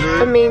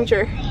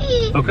manger.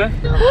 Okay.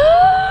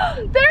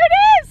 There it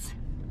is!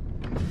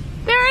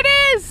 There it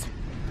is!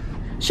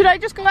 Should I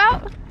just go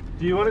out?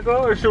 Do you want to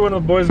go, or should one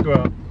of the boys go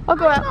out? I'll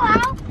go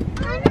out.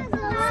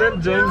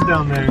 Send James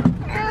down there.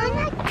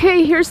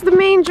 Okay, here's the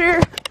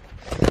manger.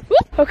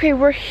 Okay,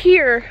 we're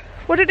here.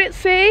 What did it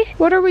say?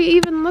 What are we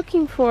even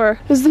looking for?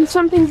 Is there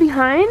something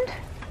behind?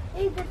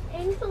 Hey, this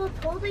angel is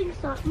holding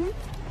something.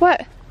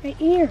 What? Right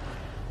here.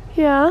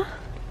 Yeah.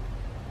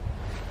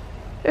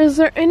 Is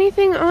there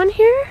anything on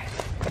here?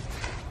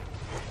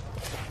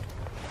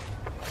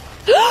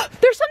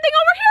 There's something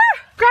over here!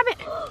 Grab it!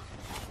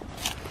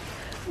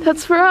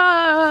 That's for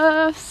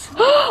us.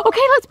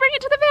 Okay, let's bring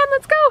it to the van.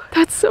 Let's go.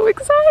 That's so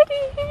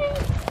exciting.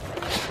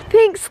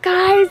 Thanks,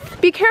 guys.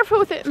 Be careful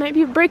with it. It might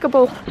be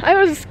breakable. I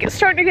was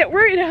starting to get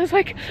worried. I was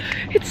like,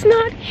 it's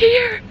not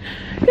here.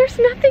 There's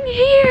nothing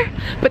here.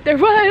 But there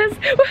was.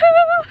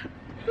 Woohoo!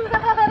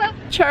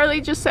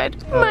 Charlie just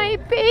said, my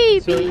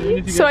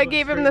baby. So I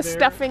gave him the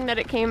stuffing that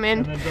it came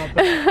in.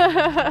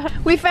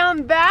 We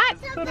found that.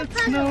 Let it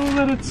snow,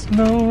 let it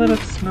snow, let it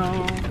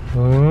snow.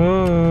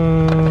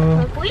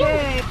 Oh.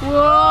 Okay.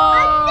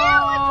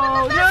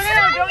 Whoa. No,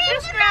 don't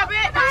just grab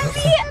it. I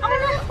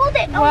want to hold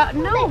it. Well,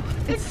 no.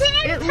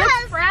 It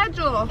looks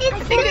fragile. I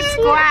think it's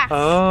glass.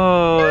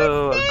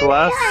 Oh,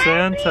 glass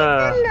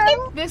Santa.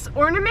 This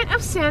ornament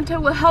of Santa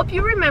will help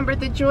you remember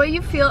the joy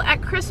you feel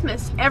at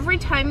Christmas every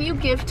time you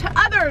give to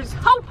others.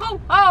 Ho,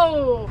 ho,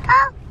 ho.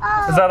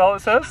 Is that all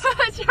it says?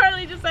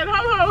 Charlie just said ho,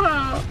 ho,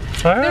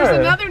 ho. All right. There's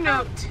another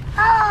note.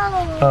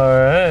 All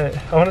right.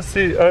 I want to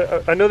see.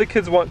 I know the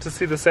kids want to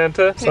see the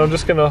Santa, so I'm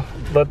just gonna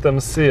let them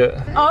see it.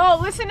 Oh,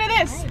 listen to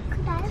this.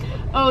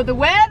 Oh, the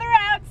weather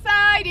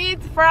outside,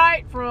 it's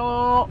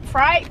frightful,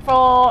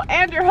 frightful,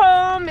 and your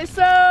home is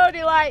so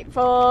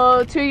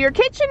delightful. To your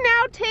kitchen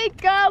now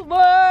take a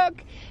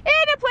look,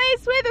 in a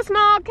place with a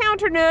small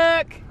counter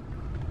nook.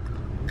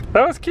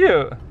 That was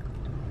cute.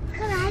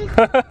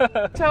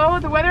 So,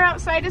 the weather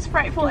outside is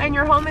frightful and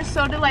your home is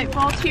so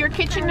delightful. To your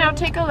kitchen now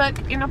take a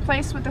look, in a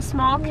place with a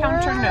small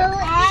counter nook.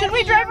 Should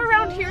we drive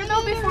around here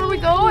though before we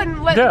go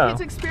and let the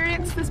kids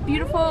experience this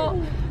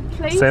beautiful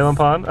place? Salem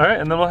Pond. All right,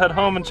 and then we'll head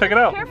home and check it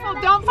out. Careful,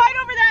 don't fight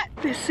over that.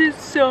 This is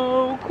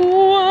so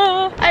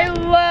cool. I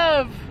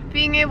love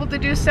being able to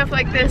do stuff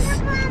like this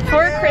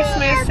for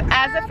Christmas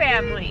as a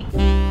family.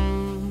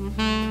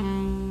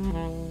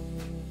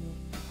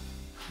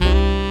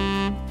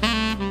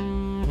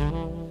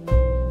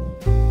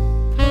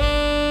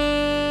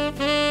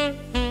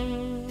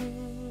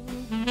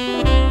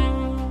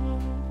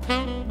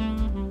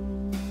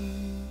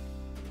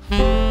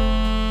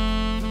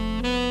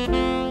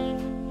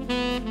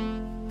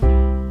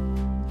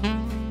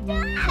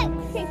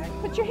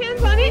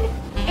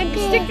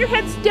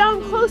 heads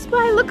down close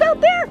by. Look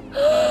out there.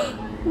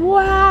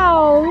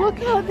 Wow, look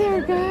out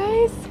there,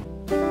 guys.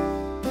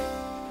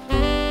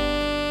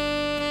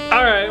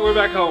 All right, we're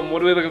back home.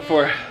 What are we looking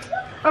for?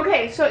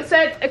 Okay, so it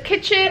said a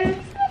kitchen,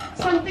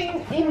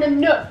 something in the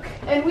nook.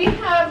 And we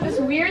have this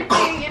weird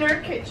thing in our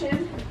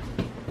kitchen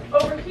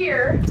over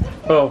here.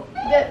 Oh.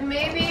 That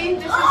maybe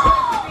this is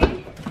going to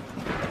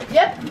be.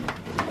 Yep.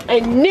 I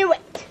knew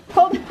it.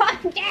 Hold on,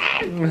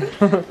 Dad.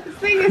 This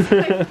thing is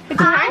like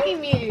attacking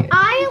me.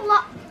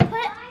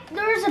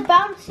 There was a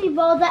bouncy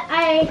ball that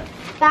I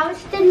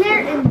bounced in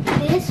there, and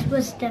this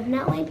was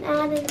definitely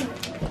not in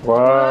there.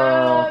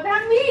 Wow.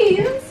 That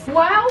means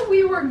while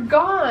we were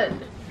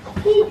gone,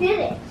 He did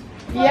it.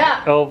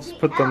 yeah. Elves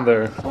put them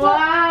there.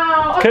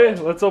 Wow. Okay,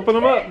 let's open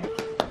them up.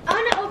 I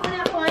want to open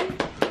that one.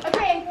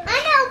 Okay. I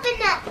want to open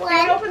that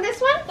Can you open this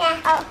one?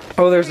 Yeah.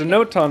 Oh, there's a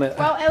note on it.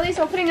 While Ellie's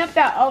opening up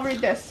that, I'll read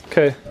this.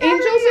 Okay.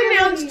 Angels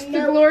announced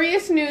the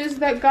glorious news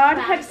that God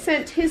had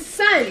sent his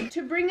Son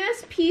to bring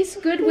us peace,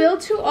 goodwill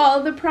to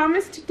all. The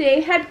promised day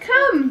had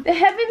come. The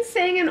heavens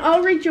sang and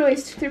all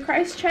rejoiced, through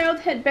Christ's child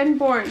had been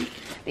born.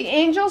 The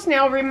angels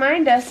now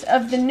remind us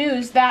of the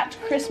news that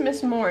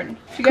Christmas morn.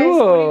 You guys,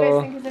 what do you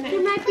guys think is in it?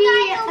 It might be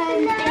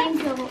an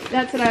angel.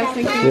 That's what I was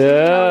thinking.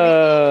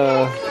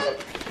 Yeah.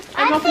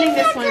 I'm opening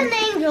this one. An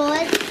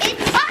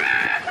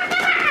angel.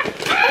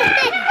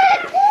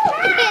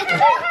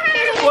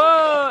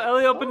 Whoa,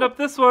 Ellie opened up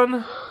this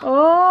one.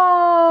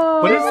 Oh.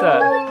 What is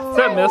that? Is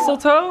that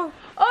mistletoe?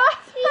 Oh.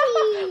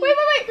 Wait.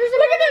 There's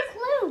Look at another this.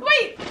 clue.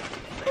 Wait.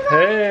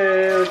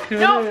 Hey, look who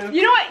No, it is.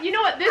 you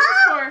know what this is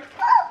for?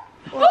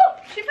 Oh,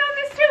 she found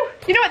this too.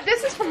 You know what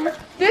this is for?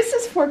 This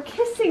is for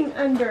kissing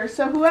under.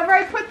 So whoever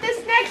I put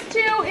this next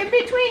to, in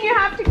between, you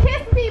have to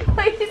kiss me,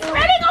 please.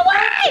 Running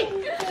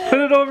away! Put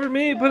it over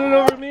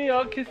me,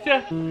 I'll kiss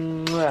ya.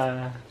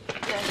 Mwah.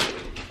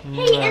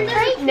 Hey, and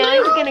there's Now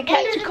you're gonna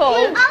catch a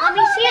cold. Let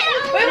me see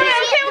it.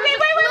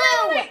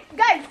 Wait.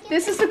 Guys,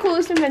 this is the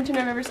coolest invention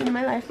I've ever seen in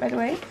my life, by the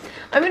way.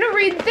 I'm gonna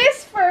read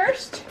this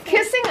first.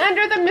 Kissing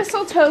under the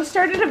mistletoe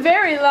started a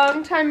very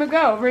long time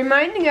ago,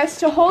 reminding us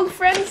to hold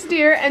friends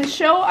dear and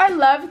show our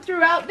love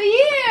throughout the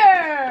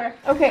year.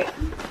 Okay,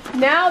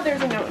 now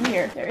there's a note in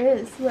here. There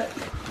is, look.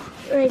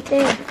 Right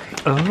there.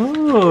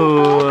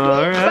 Oh,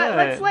 alright. But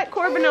let's let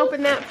Corbin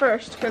open that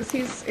first, because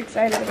he's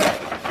excited about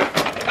it.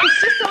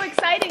 It's just so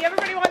exciting.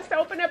 Everybody wants to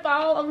open up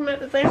all of them at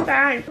the same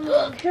time.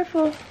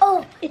 Careful.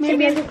 Oh, it's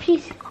Maybe another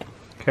piece.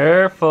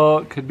 Careful,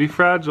 it could be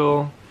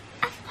fragile.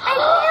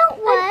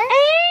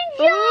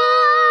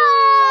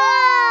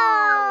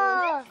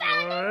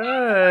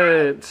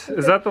 Alright.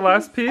 Is that the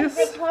last piece?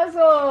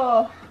 Puzzle.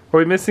 Are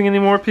we missing any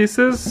more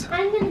pieces?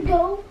 I'm gonna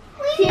go.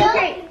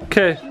 Okay.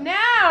 Okay.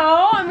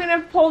 Now I'm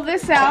gonna pull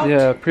this out.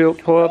 Yeah,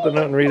 pull out the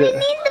note and read We it.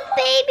 need the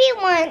baby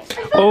one.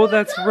 Oh,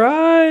 that's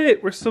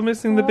right. We're still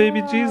missing the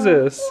baby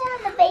Jesus.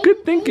 Yeah, the baby.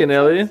 Good thinking,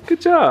 Ellie.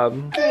 Good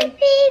job. Good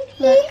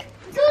baby.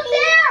 Go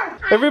there.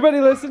 Everybody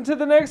listen to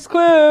the next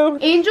clue.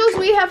 Angels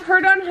we have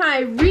heard on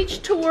high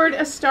reach toward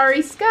a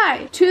starry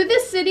sky. To the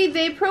city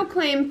they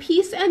proclaim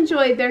peace and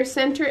joy their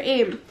center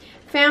aim.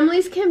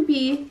 Families can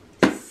be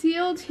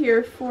sealed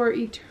here for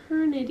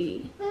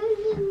eternity.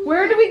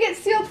 Where do we get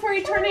sealed for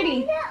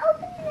eternity?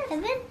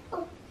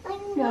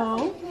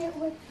 No.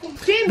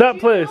 James, That do you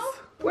place. know?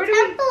 Where do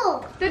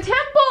Temple. we? The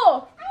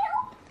temple.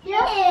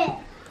 Yeah.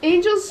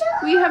 Angels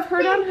we have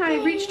heard on high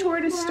reach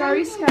toward a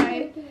starry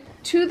sky.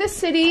 To the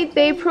city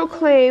they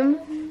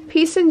proclaim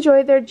peace and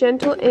joy their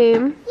gentle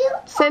aim.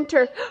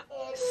 Center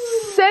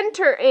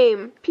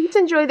aim. Peace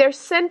and joy their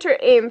center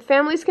aim.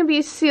 Families can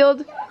be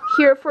sealed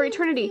here for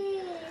eternity.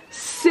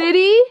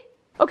 City.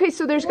 Okay,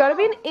 so there's got to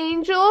be an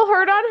angel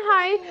heard on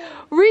high.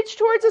 Reach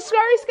towards the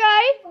starry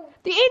sky.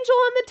 The angel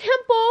on the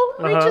temple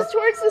reaches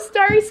towards the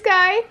starry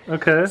sky.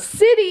 Okay.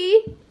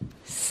 City.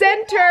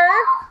 Center.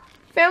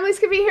 Families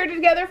can be here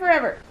together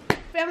forever.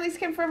 Families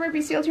can forever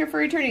be sealed here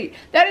for eternity.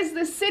 That is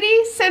the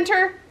city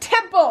center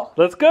temple.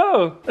 Let's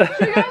go. Should we go to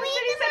the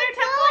city center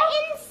temple?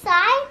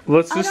 Inside.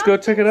 Let's just go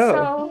check it out.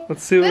 so.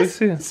 Let's see what we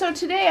see. So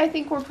today I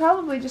think we're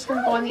probably just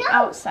going to go on the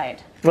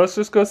outside. Let's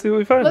just go see what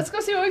we find. Let's go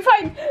see what we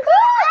find.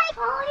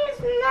 Polly's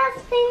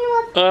nothing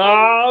with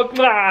Oh,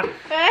 blah.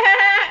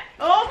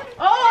 Oh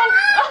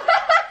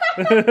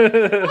no!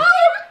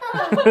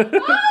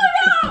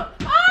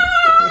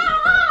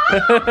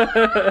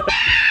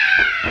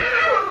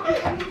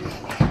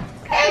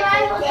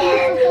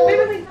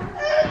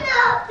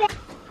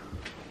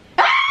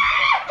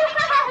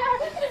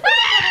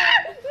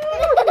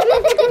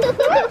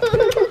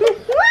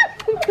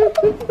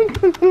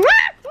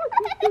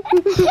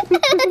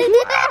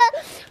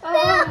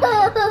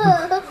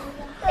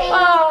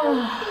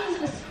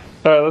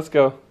 Alright, let's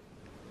go.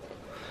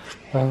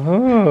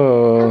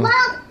 Oh.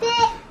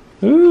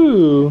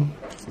 Ooh.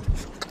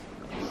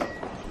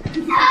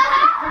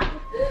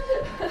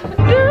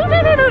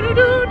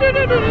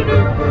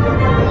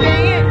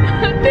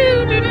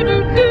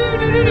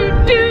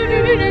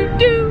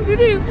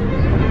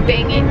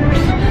 Dang it.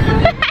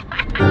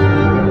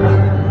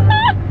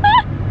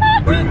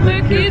 With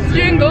the kids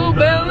jingle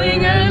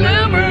belling and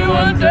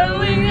everyone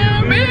telling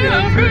a merry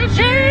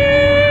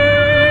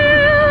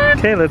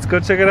Okay, let's go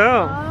check it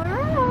out.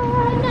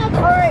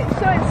 Alright,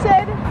 so it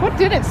said, what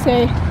did it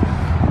say?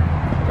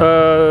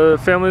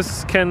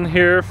 Families can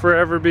here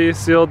forever be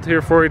sealed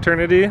here for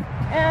eternity.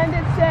 And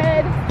it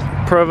said,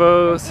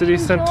 Provo City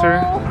Center.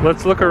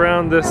 Let's look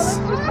around this. let's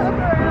just look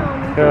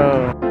around.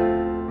 Yeah.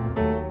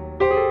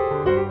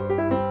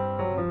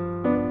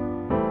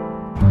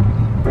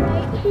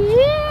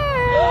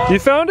 You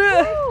found it?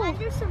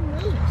 Under some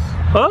leaves.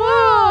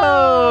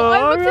 Oh!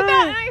 I looked at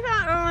that and alright. I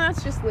thought, oh,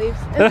 that's just leaves.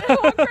 And then I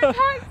walked right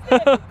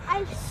past it.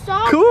 I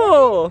saw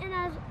Cool. it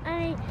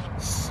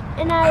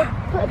and I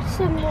put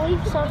some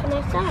leaves up and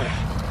I saw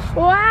it.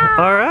 Wow.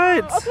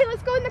 Alright. Okay,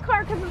 let's go in the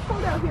car because it's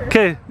cold out here.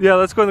 Okay, yeah,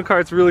 let's go in the car.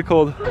 It's really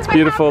cold. It's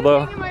beautiful I though.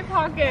 have the thing in my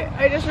pocket.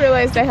 I just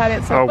realized I had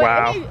it. So Oh,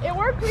 wow. Hey, it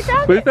worked. We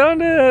found We it.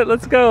 found it.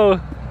 Let's go.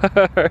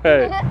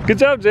 Alright. Good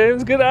job,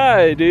 James. Good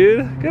eye,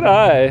 dude. Good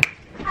eye.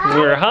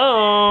 We're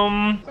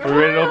home. Are we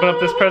ready to open up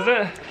this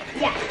present?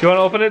 Yeah. Do you want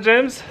to open it,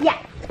 James? Yeah.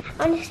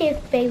 I want to see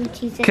if baby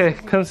Jesus. Okay,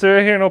 come sit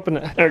right here and open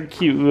it. Our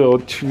cute little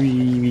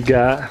tree we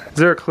got. Is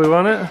there a clue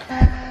on it?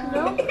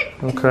 No.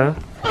 Okay.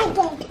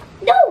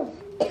 No.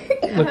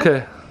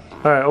 Okay.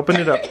 Alright, open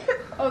it up.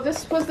 Oh,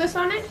 was this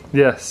on it?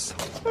 Yes.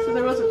 So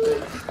there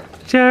wasn't.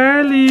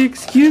 Charlie,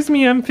 excuse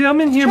me, I'm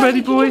filming here,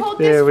 Charlie, buddy can you boy. hold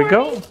this There we for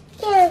go. me?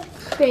 Here.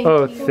 Thank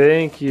Oh, you.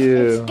 thank you.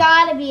 It's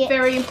gotta be.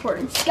 Very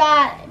important. It's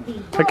gotta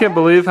be. I can't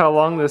believe how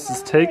long this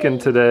has taken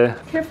today.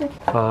 Careful.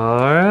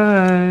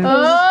 Alright.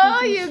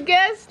 Oh, you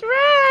guessed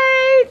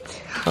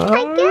right.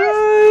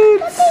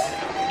 Alright.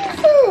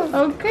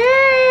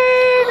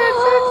 Okay,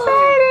 that's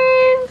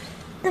exciting.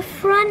 The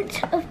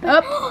front of the.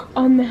 Up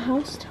on the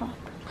housetop.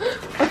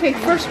 Okay,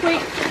 first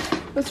wait.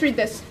 Let's read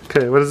this.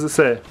 Okay, what does it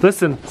say?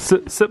 Listen,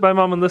 sit by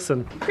mom and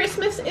listen.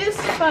 Christmas is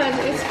fun.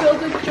 It's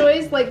filled with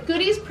joys like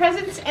goodies,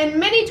 presents, and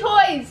many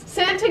toys.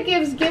 Santa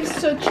gives gifts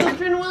so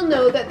children will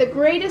know that the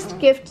greatest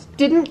gift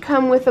didn't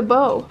come with a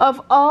bow.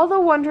 Of all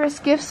the wondrous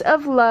gifts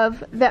of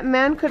love that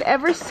man could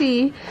ever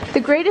see, the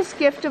greatest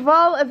gift of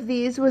all of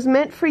these was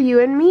meant for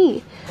you and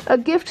me. A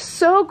gift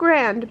so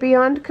grand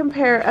beyond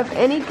compare of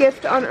any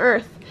gift on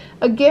earth.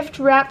 A gift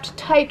wrapped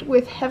tight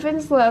with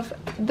heaven's love.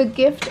 The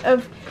gift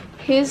of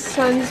his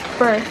son's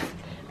birth.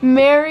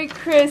 Merry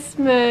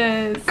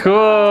Christmas. Cool.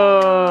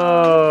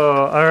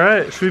 All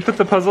right, should we put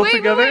the puzzle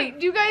together? Wait.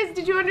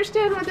 Did you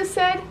understand what this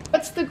said?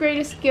 What's the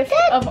greatest gift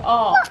of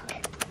all?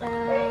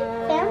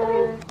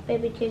 Family.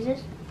 Baby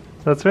Jesus.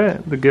 That's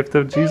right, the gift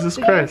of Jesus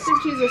The Christ. gift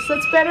of Jesus.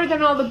 That's better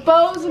than all the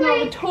bows and all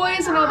the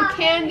toys and all the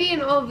candy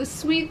and all of the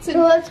sweets and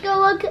So let's go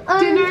look on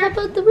dinner. top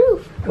of the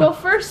roof. Well,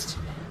 first,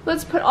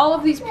 let's put all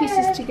of these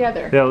pieces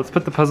together. Yeah, let's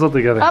put the puzzle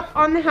together. Up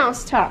on the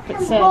housetop, it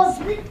Well,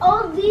 says.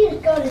 all of these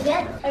go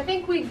together. I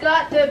think we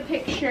got the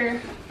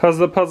picture. How's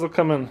the puzzle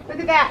coming? Look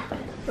at that.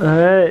 All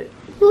right,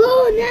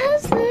 Whoa,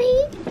 that's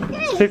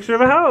nice. picture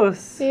of a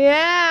house.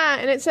 Yeah,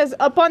 and it says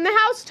up on the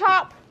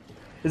housetop.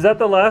 Is that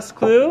the last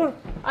clue?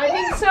 I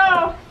think so.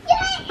 Yeah,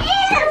 it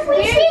is.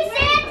 We see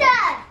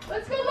Santa.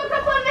 Let's go look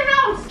up on the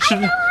house. I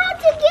know how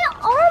to get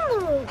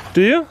armor.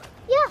 Do you?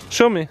 Yeah.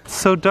 Show me. It's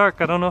so dark,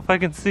 I don't know if I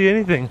can see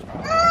anything.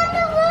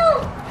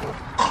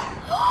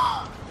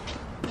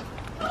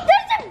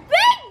 There's a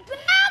big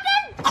bag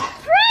of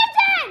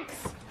presents.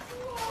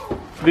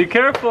 Be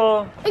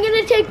careful. I'm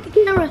gonna take the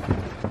camera,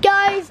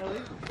 guys.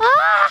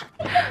 Ah!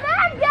 Put the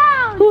bag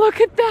down.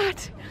 Look at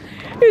that.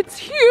 It's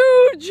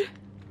huge.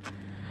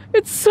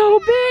 It's so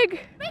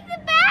big. Bring the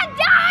bag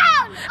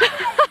down. Bring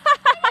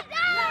it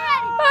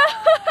down.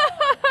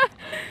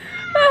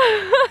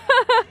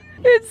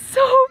 It's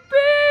so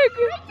big.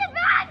 Bring the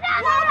bag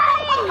down.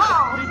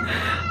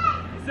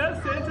 Is that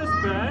Santa's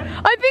bag?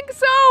 I think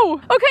so.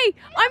 Okay,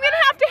 I'm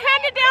gonna have to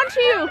hand it down to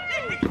you.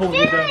 Pull it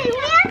down. We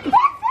have to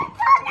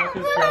put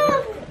this on the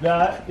roof.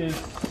 That is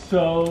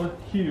so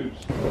huge.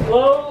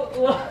 Low,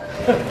 low.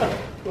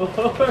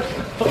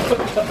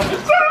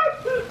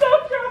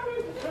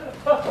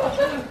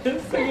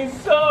 This thing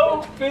is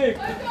so big.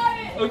 I got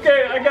it.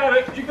 Okay, I got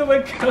it. You can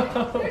let go.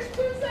 There's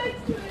two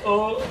sides to it.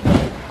 Oh.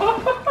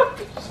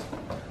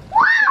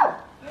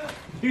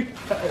 You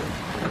guys,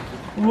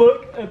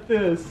 look at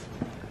this.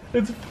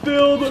 It's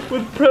filled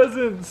with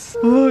presents.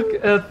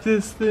 Look at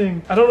this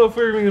thing. I don't know if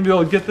we're even gonna be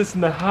able to get this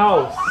in the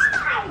house.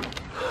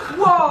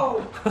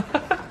 Whoa.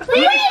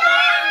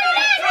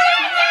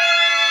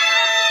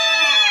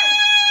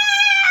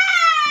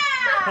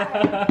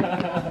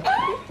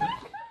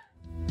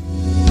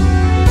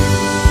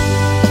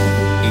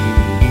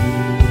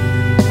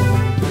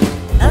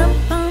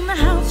 Up on the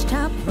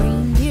housetop,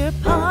 reindeer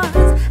paws.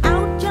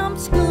 Out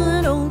jumps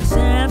good old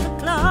Santa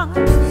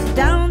Claus.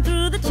 Down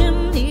through the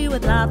chimney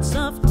with lots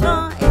of toys.